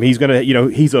 And I mean, he's going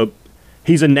to,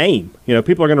 he's a name.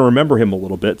 People are going to remember him a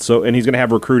little bit. So, and he's going to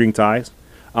have recruiting ties.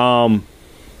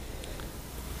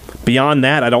 Beyond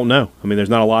that, I don't know. I mean, there's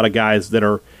not a lot of guys that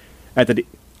are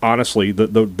honestly,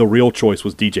 the real choice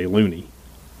was DJ Looney.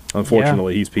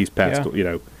 Unfortunately, he's passed.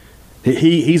 Yeah.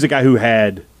 He's a guy who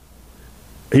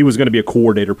he was going to be a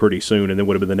coordinator pretty soon, and then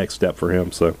would have been the next step for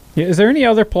him. So, Is there any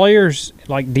other players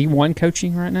like D1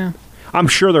 coaching right now? I'm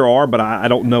sure there are, but I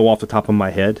don't know off the top of my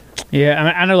head. Yeah,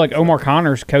 I know like Omar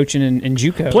Connor's coaching in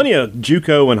JUCO. Plenty of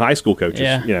JUCO and high school coaches.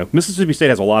 Yeah. Mississippi State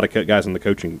has a lot of guys in the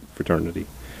coaching fraternity.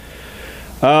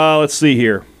 Let's see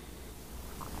here.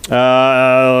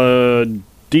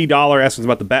 D Dollar asking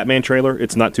about the Batman trailer.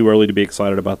 It's not too early to be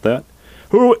excited about that.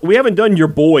 We haven't done your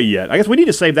boy yet. I guess we need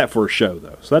to save that for a show,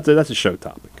 though. So that's a show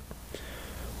topic.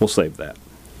 We'll save that.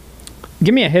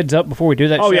 Give me a heads up before we do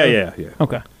that show. Yeah.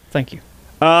 Okay, thank you.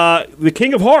 The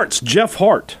King of Hearts, Jeff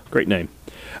Hart. Great name.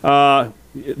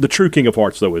 The true King of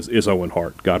Hearts, though, is Owen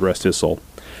Hart. God rest his soul.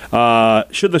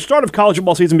 Should the start of college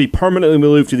football season be permanently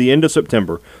moved to the end of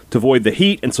September to avoid the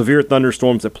heat and severe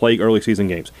thunderstorms that plague early season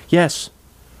games? Yes.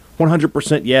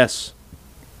 100% yes.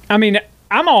 I mean,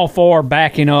 I'm all for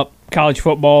backing up college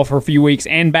football for a few weeks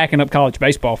and backing up college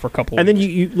baseball for a couple of weeks. And then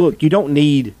you look, you don't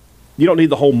need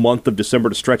the whole month of December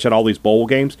to stretch out all these bowl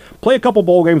games. Play a couple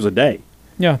bowl games a day.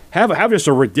 Yeah. Have just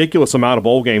a ridiculous amount of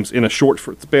bowl games in a short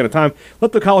span of time.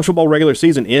 Let the college football regular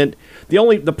season end.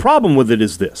 The problem with it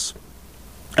is this.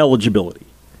 Eligibility.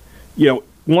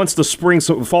 Once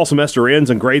the fall semester ends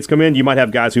and grades come in, you might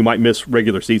have guys who might miss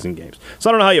regular season games. So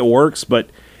I don't know how it works, but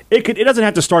it doesn't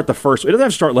have to start the first. It doesn't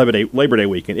have to start Labor Day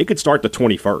weekend. It could start the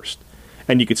 21st,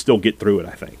 and you could still get through it.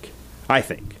 I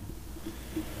think.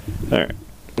 All right,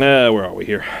 where are we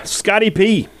here? Scotty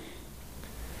P.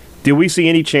 Do we see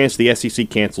any chance the SEC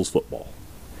cancels football?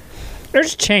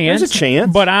 There's a chance. There's a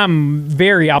chance, but I'm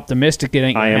very optimistic it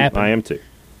ain't gonna happen. I am too.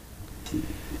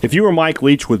 If you were Mike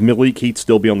Leach with Malik, he'd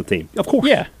still be on the team. Of course.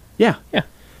 Yeah.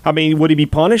 I mean, would he be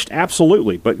punished?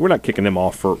 Absolutely. But we're not kicking him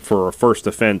off for a first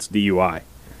offense DUI.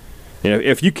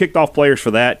 If you kicked off players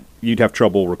for that, you'd have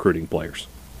trouble recruiting players.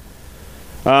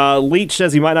 Leach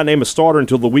says he might not name a starter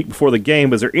until the week before the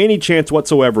game. But is there any chance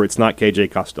whatsoever it's not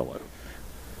KJ Costello?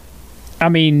 I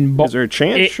mean, is there a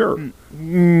chance? Sure.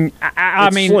 I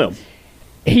mean, slim.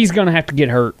 He's going to have to get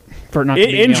hurt for it not to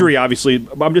be injury. Obviously,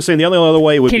 I'm just saying the only other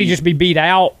way would. Can he just be beat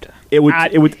out? It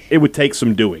would take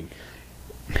some doing.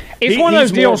 It's one of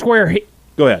those deals where.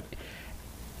 Go ahead.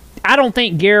 I don't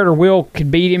think Garrett or Will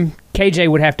could beat him. KJ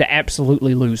would have to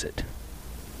absolutely lose it.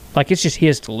 Like, it's just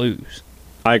his to lose.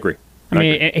 I agree. I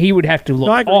mean, he would have to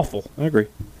look awful. I agree.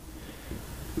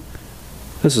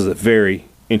 This is a very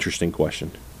interesting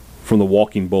question from the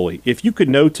Walking Bully. If you could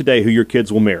know today who your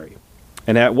kids will marry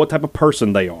and what type of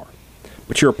person they are,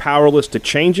 but you're powerless to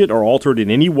change it or alter it in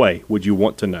any way, would you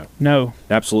want to know? No.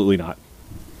 Absolutely not.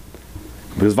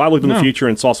 Because if I looked in the future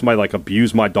and saw somebody like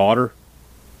abuse my daughter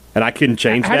and I couldn't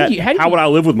change how would I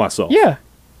live with myself? Yeah.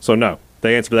 So no. The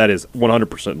answer to that is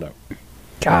 100% no.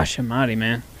 Gosh almighty,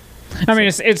 man. I mean,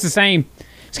 it's the same.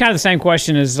 It's kind of the same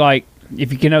question as, like,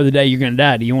 if you can know the day you're going to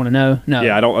die, do you want to know? No.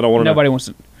 Yeah, I don't want to know. Nobody wants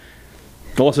to.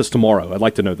 Unless it's tomorrow. I'd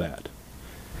like to know that.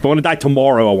 If I want to die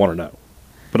tomorrow, I want to know.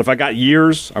 But if I got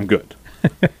years, I'm good.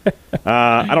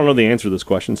 I don't know the answer to this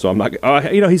question, so I'm not.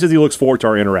 He says he looks forward to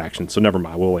our interaction, so never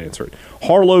mind. We'll answer it.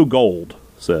 Harlow Gold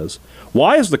says,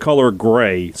 why is the color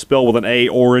gray spelled with an A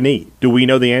or an E? Do we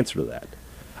know the answer to that?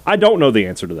 I don't know the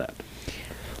answer to that.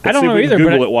 I don't know either.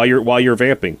 Google it while you're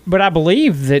vamping. But I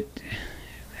believe that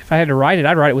if I had to write it,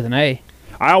 I'd write it with an A.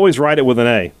 I always write it with an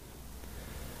A.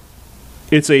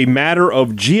 It's a matter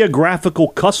of geographical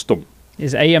custom.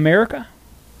 Is A America?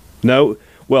 No.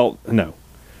 Well, no.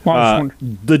 Well, I was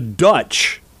wondering. The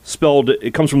Dutch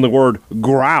it comes from the word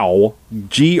grauw,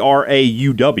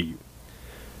 Grauw.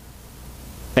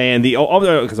 And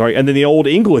and then the Old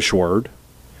English word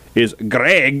is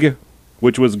Greg,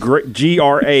 which was Graeg.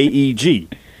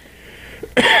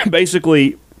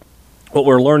 Basically, what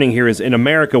we're learning here is in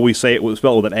America we say it was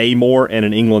spelled with an A more, and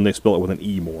in England they spell it with an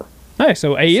E more. Hey,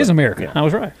 so A is America. Yeah. I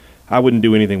was right. I wouldn't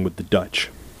do anything with the Dutch.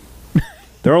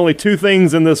 There are only two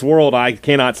things in this world I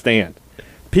cannot stand: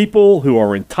 people who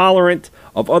are intolerant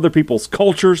of other people's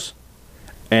cultures,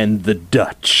 and the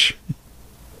Dutch.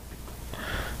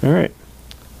 All right.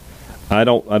 I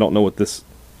don't know what this.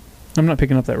 I'm not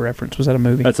picking up that reference. Was that a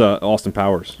movie? That's Austin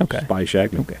Powers. Okay. Spy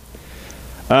Shagman. Okay.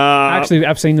 Actually,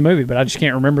 I've seen the movie, but I just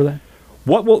can't remember that.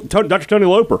 What will Dr. Tony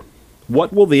Loper?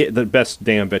 What will the best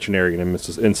damn veterinarian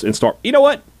in Star? You know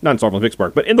what? Not in Starkville,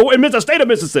 Vicksburg, but in the state of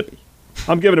Mississippi.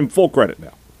 I'm giving him full credit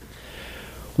now.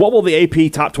 What will the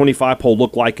AP Top 25 poll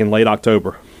look like in late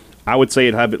October? I would say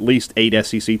it'd have at least 8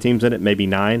 SEC teams in it, maybe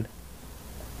 9.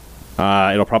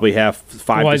 It'll probably have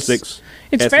 5 to 6.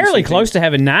 It's SEC fairly teams. close to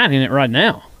having 9 in it right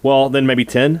now. Well, then maybe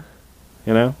 10.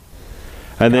 You know,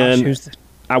 and then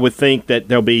I would think that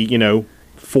there'll be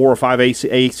 4 or 5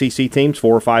 ACC teams,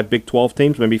 4 or 5 Big 12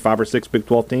 teams, maybe 5 or 6 Big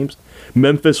 12 teams.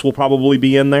 Memphis will probably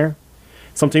be in there.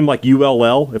 Some team like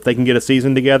ULL, if they can get a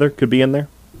season together, could be in there.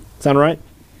 Sound right?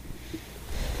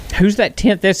 Who's that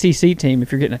 10th SEC team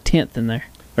if you're getting a 10th in there?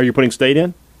 Are you putting State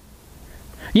in?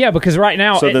 Yeah, because right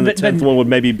now... So then the 10th one would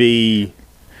maybe be...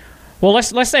 Well,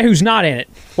 let's say who's not in it.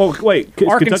 Well, wait, is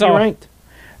Arkansas, Kentucky ranked?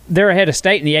 They're ahead of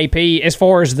State in the AP as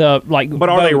far as the, But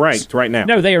are they ranked right now?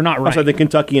 No, they are not ranked. So the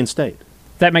Kentucky and State.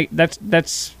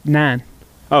 That's 9.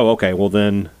 Oh, okay. Well,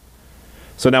 then...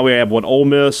 So now we have Ole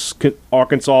Miss,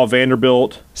 Arkansas,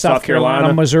 Vanderbilt, South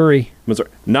Carolina, Missouri.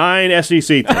 9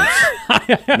 SEC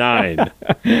teams. 9.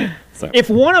 So. If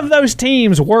one of those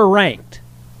teams were ranked,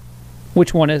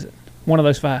 which one is it? One of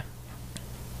those 5.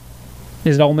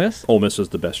 Is it Ole Miss? Ole Miss is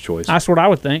the best choice. That's what I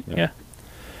would think, yeah.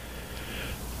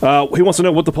 He wants to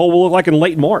know what the poll will look like in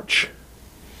late March.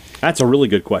 That's a really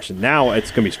good question. Now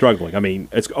it's going to be struggling. I mean,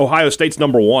 it's Ohio State's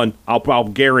number 1. I'll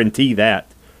guarantee that.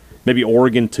 Maybe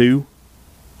Oregon 2.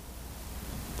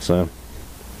 So,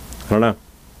 I don't know.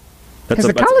 Has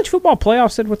the college football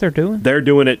playoff said what they're doing? They're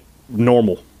doing it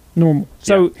normal.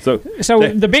 So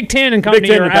the Big Ten and company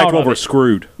Big Ten are and out Pac-12 of are it.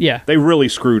 screwed. Yeah. They really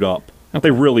screwed up. Okay. They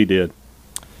really did.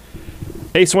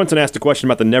 A. Swenson asked a question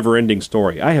about the Never-Ending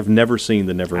Story. I have never seen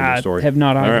the Never-Ending Story. I have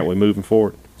not either. All right, we're moving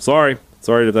forward. Sorry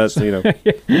if that's,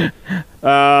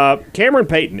 Cameron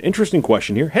Payton, interesting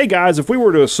question here. Hey, guys, if we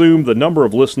were to assume the number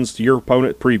of listens to your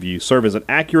opponent previews serve as an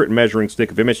accurate measuring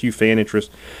stick of MSU fan interest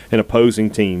in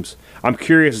opposing teams, I'm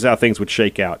curious as how things would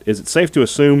shake out. Is it safe to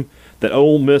assume that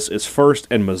Ole Miss is first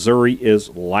and Missouri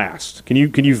is last? Can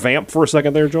you vamp for a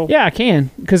second there, Joel? Yeah, I can,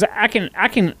 because I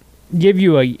can give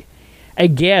you a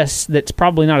guess that's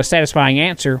probably not a satisfying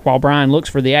answer while Brian looks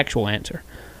for the actual answer.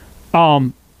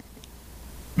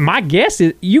 My guess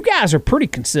is you guys are pretty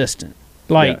consistent.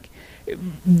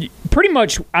 Pretty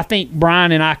much, I think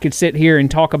Brian and I could sit here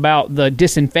and talk about the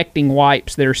disinfecting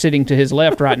wipes that are sitting to his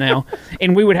left right now,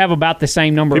 and we would have about the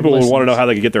same number People of would listeners. want to know how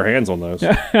they could get their hands on those.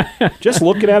 Just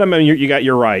looking at them, I mean,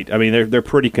 you're right. I mean, they're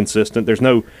pretty consistent. There's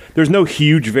no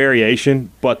huge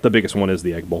variation, but the biggest one is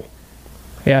the Egg Bowl.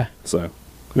 Yeah. So,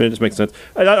 I mean, it just makes sense.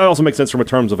 It also makes sense from a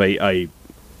terms of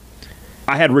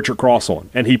I had Richard Cross on,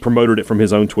 and he promoted it from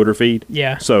his own Twitter feed.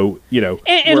 Yeah. So,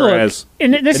 and whereas...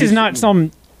 Look, and this is not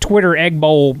some Twitter Egg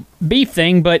Bowl beef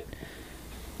thing, but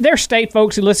there's State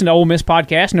folks who listen to Ole Miss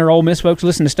podcasts, and there are Ole Miss folks who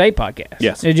listen to State podcasts.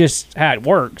 Yes. It's just how it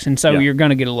works, and so you're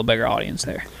going to get a little bigger audience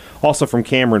there. Also from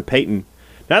Cameron Payton,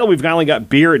 now that we've finally got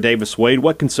beer at Davis Wade,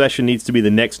 what concession needs to be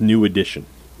the next new addition?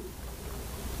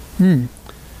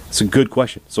 It's a good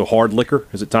question. So hard liquor,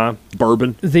 is it time?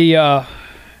 Bourbon?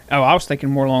 I was thinking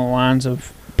more along the lines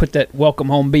of put that Welcome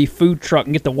Home Beef food truck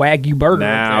and get the Wagyu burger.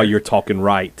 Now you're talking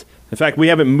right. In fact, we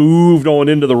haven't moved on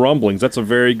into the Rumblings. That's a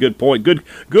very good point. Good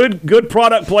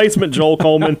product placement, Joel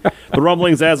Coleman. The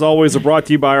Rumblings, as always, are brought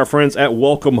to you by our friends at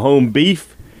Welcome Home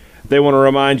Beef. They want to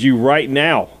remind you right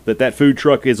now that food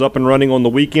truck is up and running on the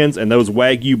weekends, and those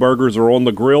Wagyu burgers are on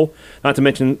the grill. Not to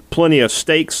mention plenty of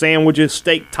steak sandwiches,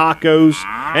 steak tacos,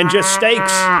 and just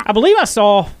steaks. I believe I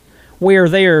saw where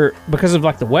they're, because of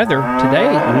like the weather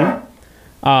today,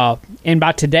 And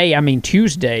by today, I mean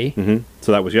Tuesday.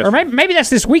 So that was Or yesterday. maybe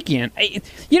that's this weekend.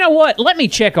 You know what? Let me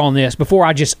check on this before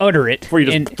I just utter it. Before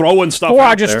you just throwing stuff Before out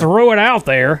I just there. throw it out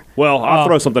there. Well, I'll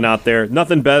throw something out there.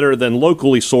 Nothing better than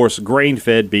locally sourced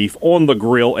grain-fed beef on the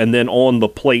grill and then on the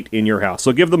plate in your house.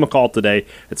 So give them a call today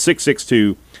at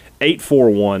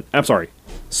 662-841. I'm sorry,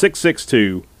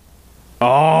 662.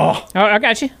 Oh, I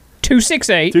got you.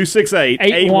 268.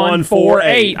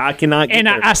 268-8148. I cannot get And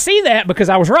there. I see that because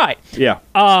I was right. Yeah.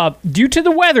 Due to the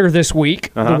weather this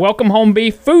week, Uh-huh. the Welcome Home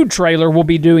Beef food trailer will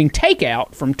be doing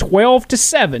takeout from 12 to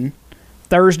 7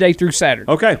 Thursday through Saturday.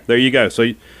 Okay, there you go. So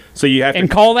you have to And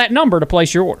call that number to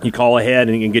place your order. you call ahead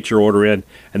and get your order in,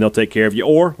 and they'll take care of you.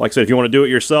 Or, like I said, if you want to do it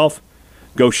yourself,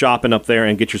 go shopping up there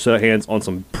and get your hands on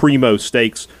some primo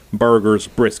steaks, burgers,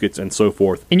 briskets, and so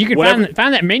forth. And you can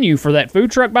find that menu for that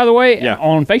food truck, by the way, Yeah.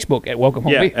 on Facebook at Welcome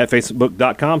Home Beef. at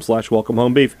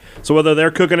facebook.com/welcomehomebeef. So whether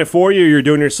they're cooking it for you or you're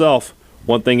doing it yourself,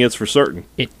 one thing is for certain.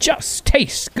 It just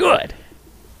tastes good.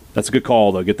 That's a good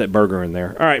call, though. Get that burger in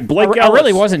there. All right, Blake I Ellis.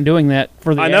 really wasn't doing that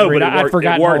for the I know, ad read. but I'd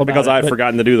forgotten all it worked about because it, I had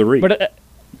forgotten to do the read. But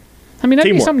I mean, that'd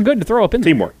be Teamwork. something good to throw up in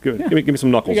there. Teamwork. Good. Yeah. Give me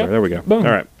some knuckles There you there. go. There we go. Boom.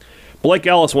 All right. Blake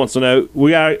Ellis wants to know, we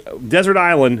got Desert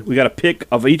Island. We got a pick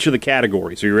of each of the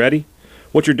categories. Are you ready?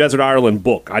 What's your Desert Island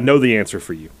book? I know the answer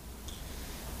for you.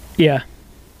 Yeah,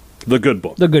 The good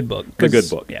book. the good book. The good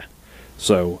book. Yeah.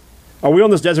 So, are we on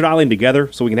this desert island together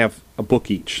so we can have a book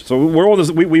each? So we're on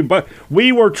this.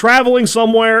 We were traveling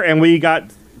somewhere and we got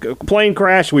a plane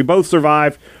crash. We both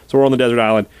survived, so we're on the desert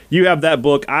island. You have that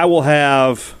book. I will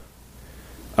have.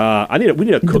 We need a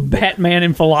The cookbook. Batman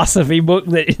and Philosophy book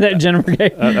that Jennifer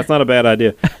gave. That's not a bad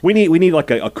idea. We need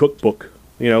like a cookbook.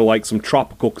 You know, like some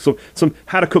tropical, some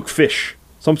how to cook fish,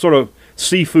 some sort of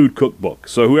seafood cookbook.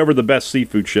 So whoever the best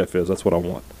seafood chef is, that's what I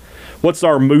want. What's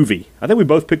our movie? I think we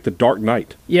both picked The Dark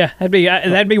Knight. Yeah,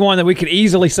 that'd be one that we could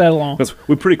easily settle on. Because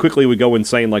we pretty quickly would go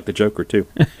insane like the Joker, too.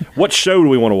 What show do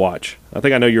we want to watch? I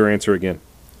think I know your answer again.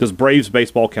 Does Braves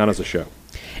baseball count as a show?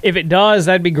 If it does,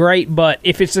 that'd be great. But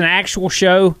if it's an actual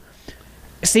show,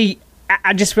 see,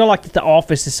 I just feel like The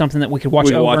Office is something that we could watch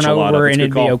We could over watch and a lot of over, it. It's and a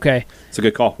it'd good be call. okay. It's a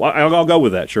good call. Well, I'll go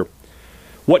with that, sure.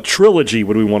 What trilogy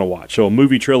would we want to watch? So a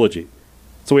movie trilogy.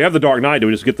 So we have The Dark Knight. Do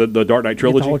we just get the Dark Knight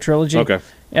trilogy? The whole trilogy. Okay.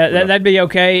 That'd be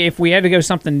okay. If we had to go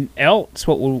something else,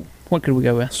 what could we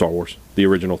go with? Star Wars, the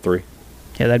original 3.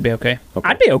 Yeah, that'd be okay. Okay.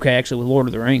 I'd be okay actually with Lord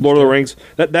of the Rings. Lord of the Rings.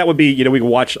 That would be, we could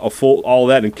watch all of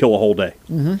that and kill a whole day.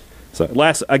 Mm-hmm. So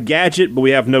a gadget, but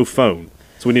we have no phone,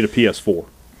 so we need a PS4.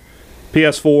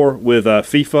 PS4 with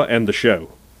FIFA and the show.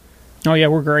 Oh yeah,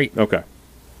 we're great. Okay.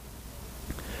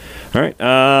 All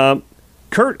right.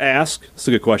 Kurt asks, this is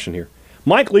a good question here.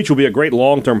 Mike Leach will be a great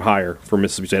long-term hire for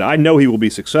Mississippi State. I know he will be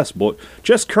successful.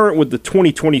 Just current with the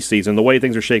 2020 season, the way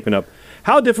things are shaping up,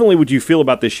 how differently would you feel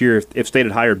about this year if State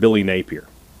had hired Billy Napier?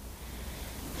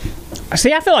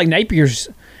 See, I feel like Napier's,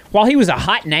 while he was a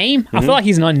hot name, I feel like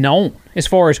he's an unknown as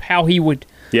far as how he would.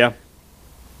 Yeah.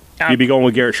 You'd be going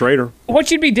with Garrett Schrader.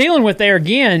 What you'd be dealing with there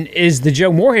again is the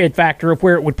Joe Moorhead factor of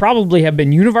where it would probably have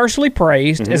been universally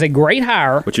praised as a great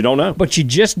hire, But you don't know. but you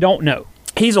just don't know.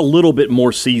 He's a little bit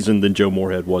more seasoned than Joe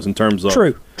Moorhead was in terms of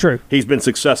True. He's been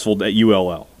successful at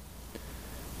ULL.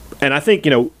 And I think,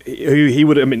 he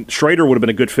would, Schrader would have been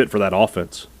a good fit for that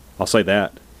offense. I'll say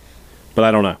that. But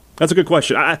I don't know. That's a good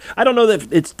question. I don't know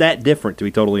that it's that different, to be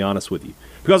totally honest with you.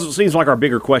 Because it seems like our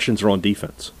bigger questions are on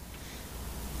defense.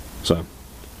 So,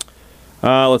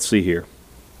 let's see here.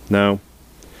 No.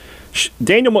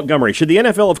 Daniel Montgomery, should the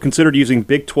NFL have considered using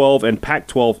Big 12 and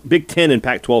Pac-12, Big 10 and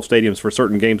Pac-12 stadiums for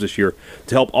certain games this year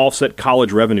to help offset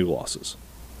college revenue losses?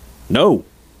 No.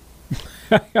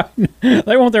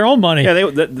 They want their own money. Yeah,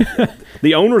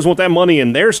 the owners want that money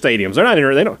in their stadiums. They're not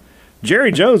in. They don't.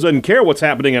 Jerry Jones doesn't care what's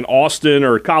happening in Austin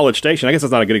or College Station. I guess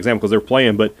that's not a good example because they're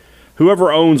playing, but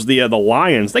whoever owns the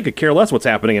Lions, they could care less what's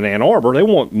happening in Ann Arbor. They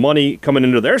want money coming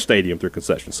into their stadium through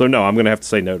concessions. So no, I'm going to have to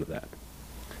say no to that.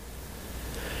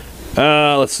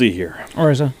 Let's see here. Or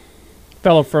as a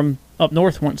fellow from up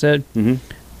north once said, I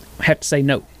have to say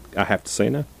no. I have to say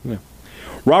no. No.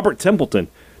 Robert Templeton.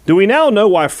 Do we now know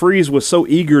why Freeze was so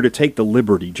eager to take the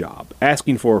Liberty job,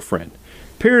 asking for a friend?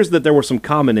 Appears that there were some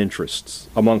common interests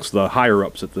amongst the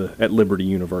higher-ups at Liberty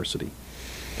University.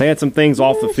 They had some things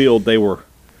off the field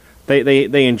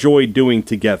they enjoyed doing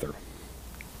together.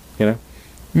 So,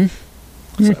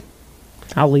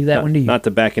 I'll leave that one to you. not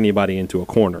to back anybody into a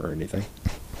corner or anything.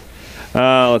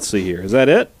 Let's see here. Is that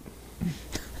it?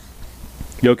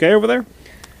 You okay over there?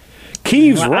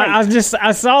 Keeves right.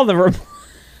 I saw the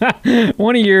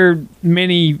one of your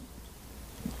many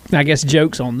I guess,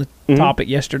 jokes on the topic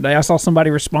yesterday. I saw somebody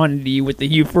responding to you with the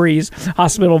Hugh Freeze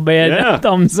hospital bed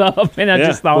thumbs up, and I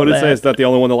just thought what did it say? Is that the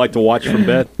only one that like to watch from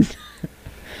bed?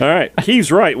 All right.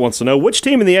 Keith's right wants to know, which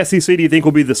team in the SEC do you think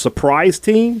will be the surprise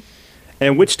team,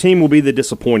 and which team will be the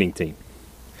disappointing team?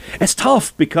 It's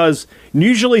tough because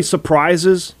usually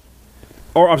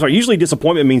usually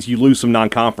disappointment means you lose some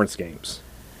non-conference games,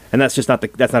 and that's just not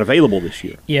available this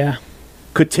year. Yeah.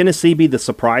 Could Tennessee be the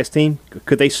surprise team?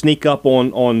 Could they sneak up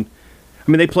on?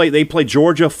 I mean, they play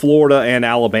Georgia, Florida, and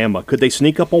Alabama. Could they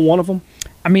sneak up on one of them?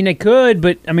 I mean, they could,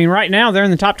 but I mean, right now they're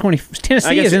in the top 20.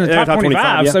 Tennessee is in the top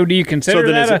 25. Yeah. So, do you consider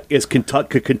that?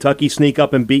 Could Kentucky sneak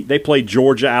up and beat? They play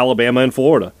Georgia, Alabama, and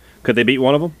Florida. Could they beat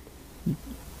one of them?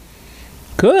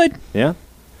 Could. Yeah.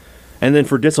 And then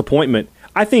for disappointment,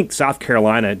 I think South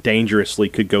Carolina dangerously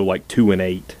could go like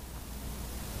 2-8.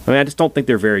 I mean, I just don't think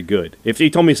they're very good. If you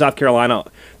told me South Carolina,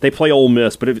 they play Ole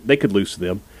Miss, but they could lose to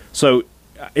them. So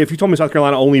if you told me South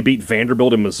Carolina only beat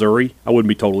Vanderbilt and Missouri, I wouldn't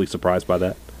be totally surprised by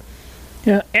that.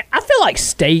 Yeah, I feel like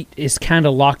State is kind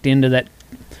of locked into that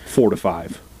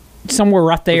 4-5, somewhere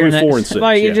right there. Between 4 and 6.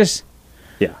 Like, yeah. It just.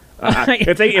 Yeah.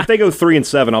 If they go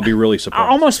 3-7, I'll be really surprised.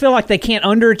 I almost feel like they can't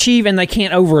underachieve and they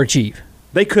can't overachieve.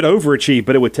 They could overachieve,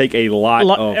 but it would take a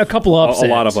couple of upsets. A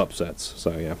lot of upsets.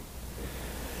 So yeah.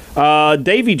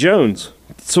 Davy Jones.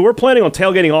 So we're planning on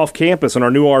tailgating off campus in our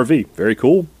new RV. Very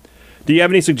cool. Do you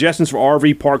have any suggestions for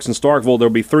RV parks in Starkville?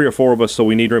 There'll be 3 or 4 of us, so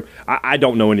we need room. I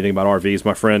don't know anything about RVs,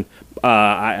 my friend.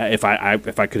 If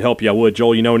I could help you, I would.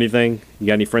 Joel, you know anything? You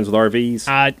got any friends with RVs?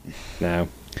 No.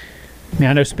 I mean,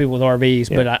 I know some people with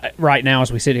RVs, but right now,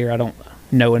 as we sit here, I don't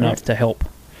know enough to help.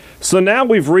 So now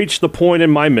we've reached the point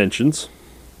in my mentions,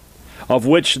 of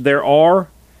which there are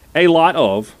a lot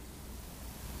of,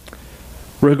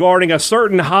 regarding a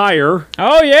certain hire.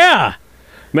 Oh, yeah.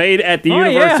 Made at the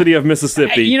University of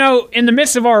Mississippi. You know, in the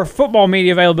midst of our football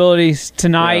media availabilities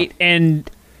tonight, and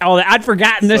I'd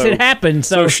forgotten this had happened.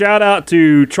 So shout out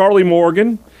to Charlie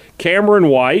Morgan, Cameron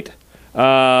White,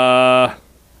 Basement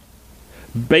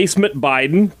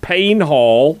Biden, Payne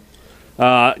Hall,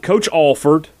 Coach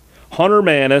Alford, Hunter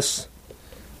Manis,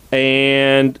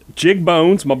 and Jig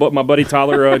Bones, my buddy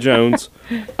Tyler Jones,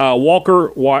 Walker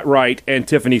Wright, and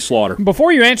Tiffany Slaughter.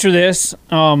 Before you answer this,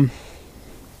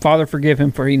 Father, forgive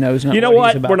him, for he knows not. You know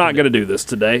what? We're not going to do this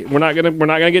today. We're not going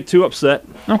to get too upset.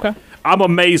 Okay. I'm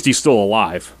amazed he's still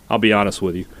alive. I'll be honest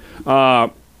with you.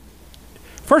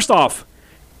 First off,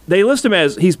 they list him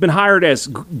as he's been hired as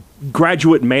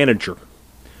graduate manager.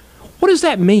 What does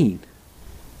that mean?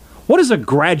 What is a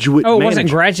graduate manager? Oh, it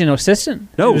wasn't graduate assistant?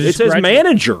 No, it says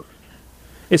manager.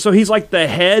 And so he's like the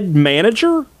head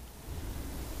manager?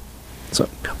 So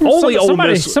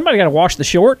only somebody got to wash the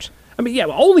shorts. I mean, yeah,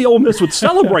 only Ole Miss would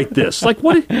celebrate this. Like,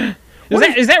 what?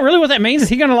 Is that really what that means? Is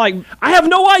he going to, like... I have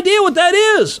no idea what that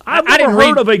is. I've never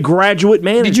heard of a graduate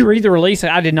manager. Did you read the release?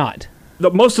 I did not.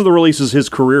 Most of the release is his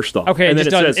career stuff. Okay, and it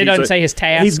doesn't say his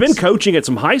tasks. He's been coaching at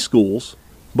some high schools,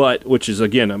 but which is,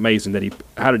 again, amazing that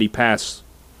how did he pass,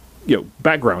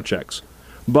 background checks.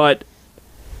 But,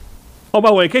 oh, by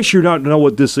the way, in case you don't know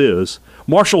what this is,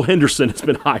 Marshall Henderson has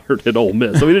been hired at Ole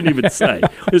Miss. So we didn't even say.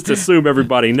 Just assume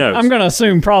everybody knows. I'm going to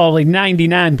assume probably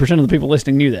 99% of the people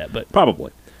listening knew that, but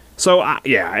probably. So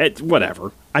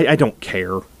whatever. I don't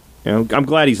care. I'm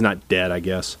glad he's not dead. I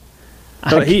guess.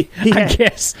 I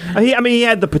guess. He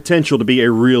had the potential to be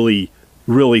a really,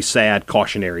 really sad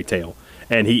cautionary tale,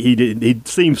 and he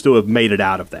seems to have made it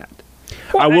out of that.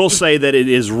 Well, I will say that it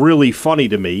is really funny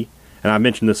to me, and I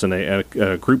mentioned this in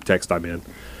a group text I'm in,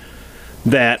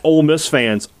 that Ole Miss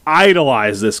fans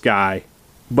idolize this guy,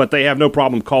 but they have no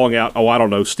problem calling out,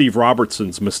 Steve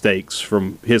Robertson's mistakes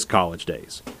from his college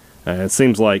days. It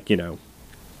seems like,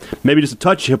 maybe just a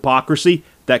touch of hypocrisy.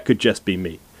 That could just be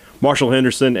me. Marshall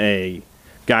Henderson, a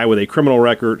guy with a criminal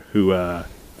record who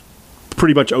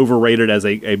pretty much overrated as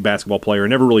a basketball player,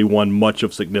 never really won much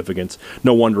of significance.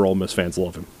 No wonder Ole Miss fans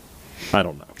love him. I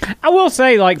don't know. I will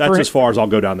say, that's as far as I'll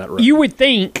go down that road. You would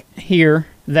think here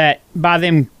that by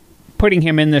them putting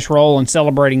him in this role and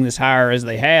celebrating this hire as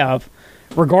they have,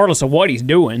 regardless of what he's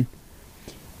doing,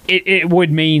 it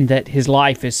would mean that his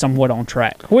life is somewhat on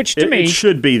track, which to me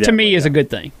should be that to me is a good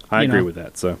thing. I agree with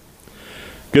that. So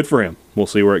good for him. We'll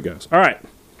see where it goes. All right,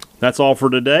 that's all for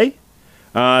today.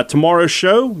 Tomorrow's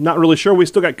show, not really sure.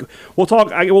 We'll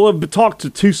have talked to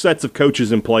 2 sets of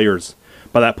coaches and players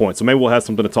by that point, so maybe we'll have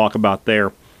something to talk about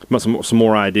there. Some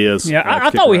more ideas. Yeah,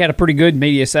 I thought we had a pretty good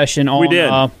media session on. We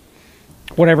did.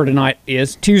 Whatever tonight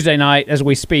is, Tuesday night as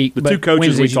we speak. The 2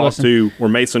 coaches we talked to were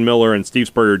Mason Miller and Steve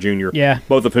Spurrier Jr.,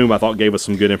 both of whom I thought gave us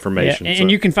some good information. Yeah,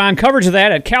 and you can find coverage of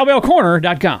that at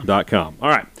cowbellcorner.com. All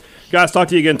right. Guys, talk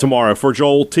to you again tomorrow. For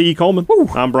Joel T. Coleman,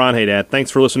 I'm Brian Haydad. Thanks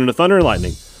for listening to Thunder and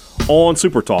Lightning on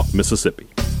Super Talk Mississippi.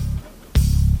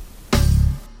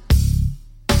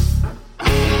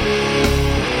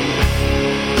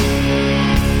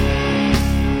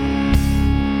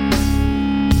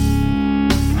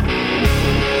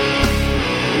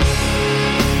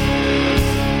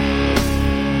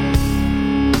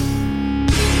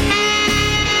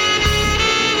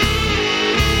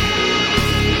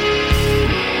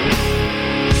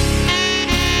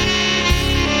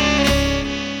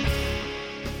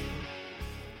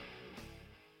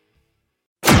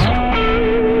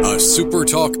 Super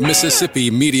Talk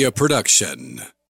Mississippi Media Production.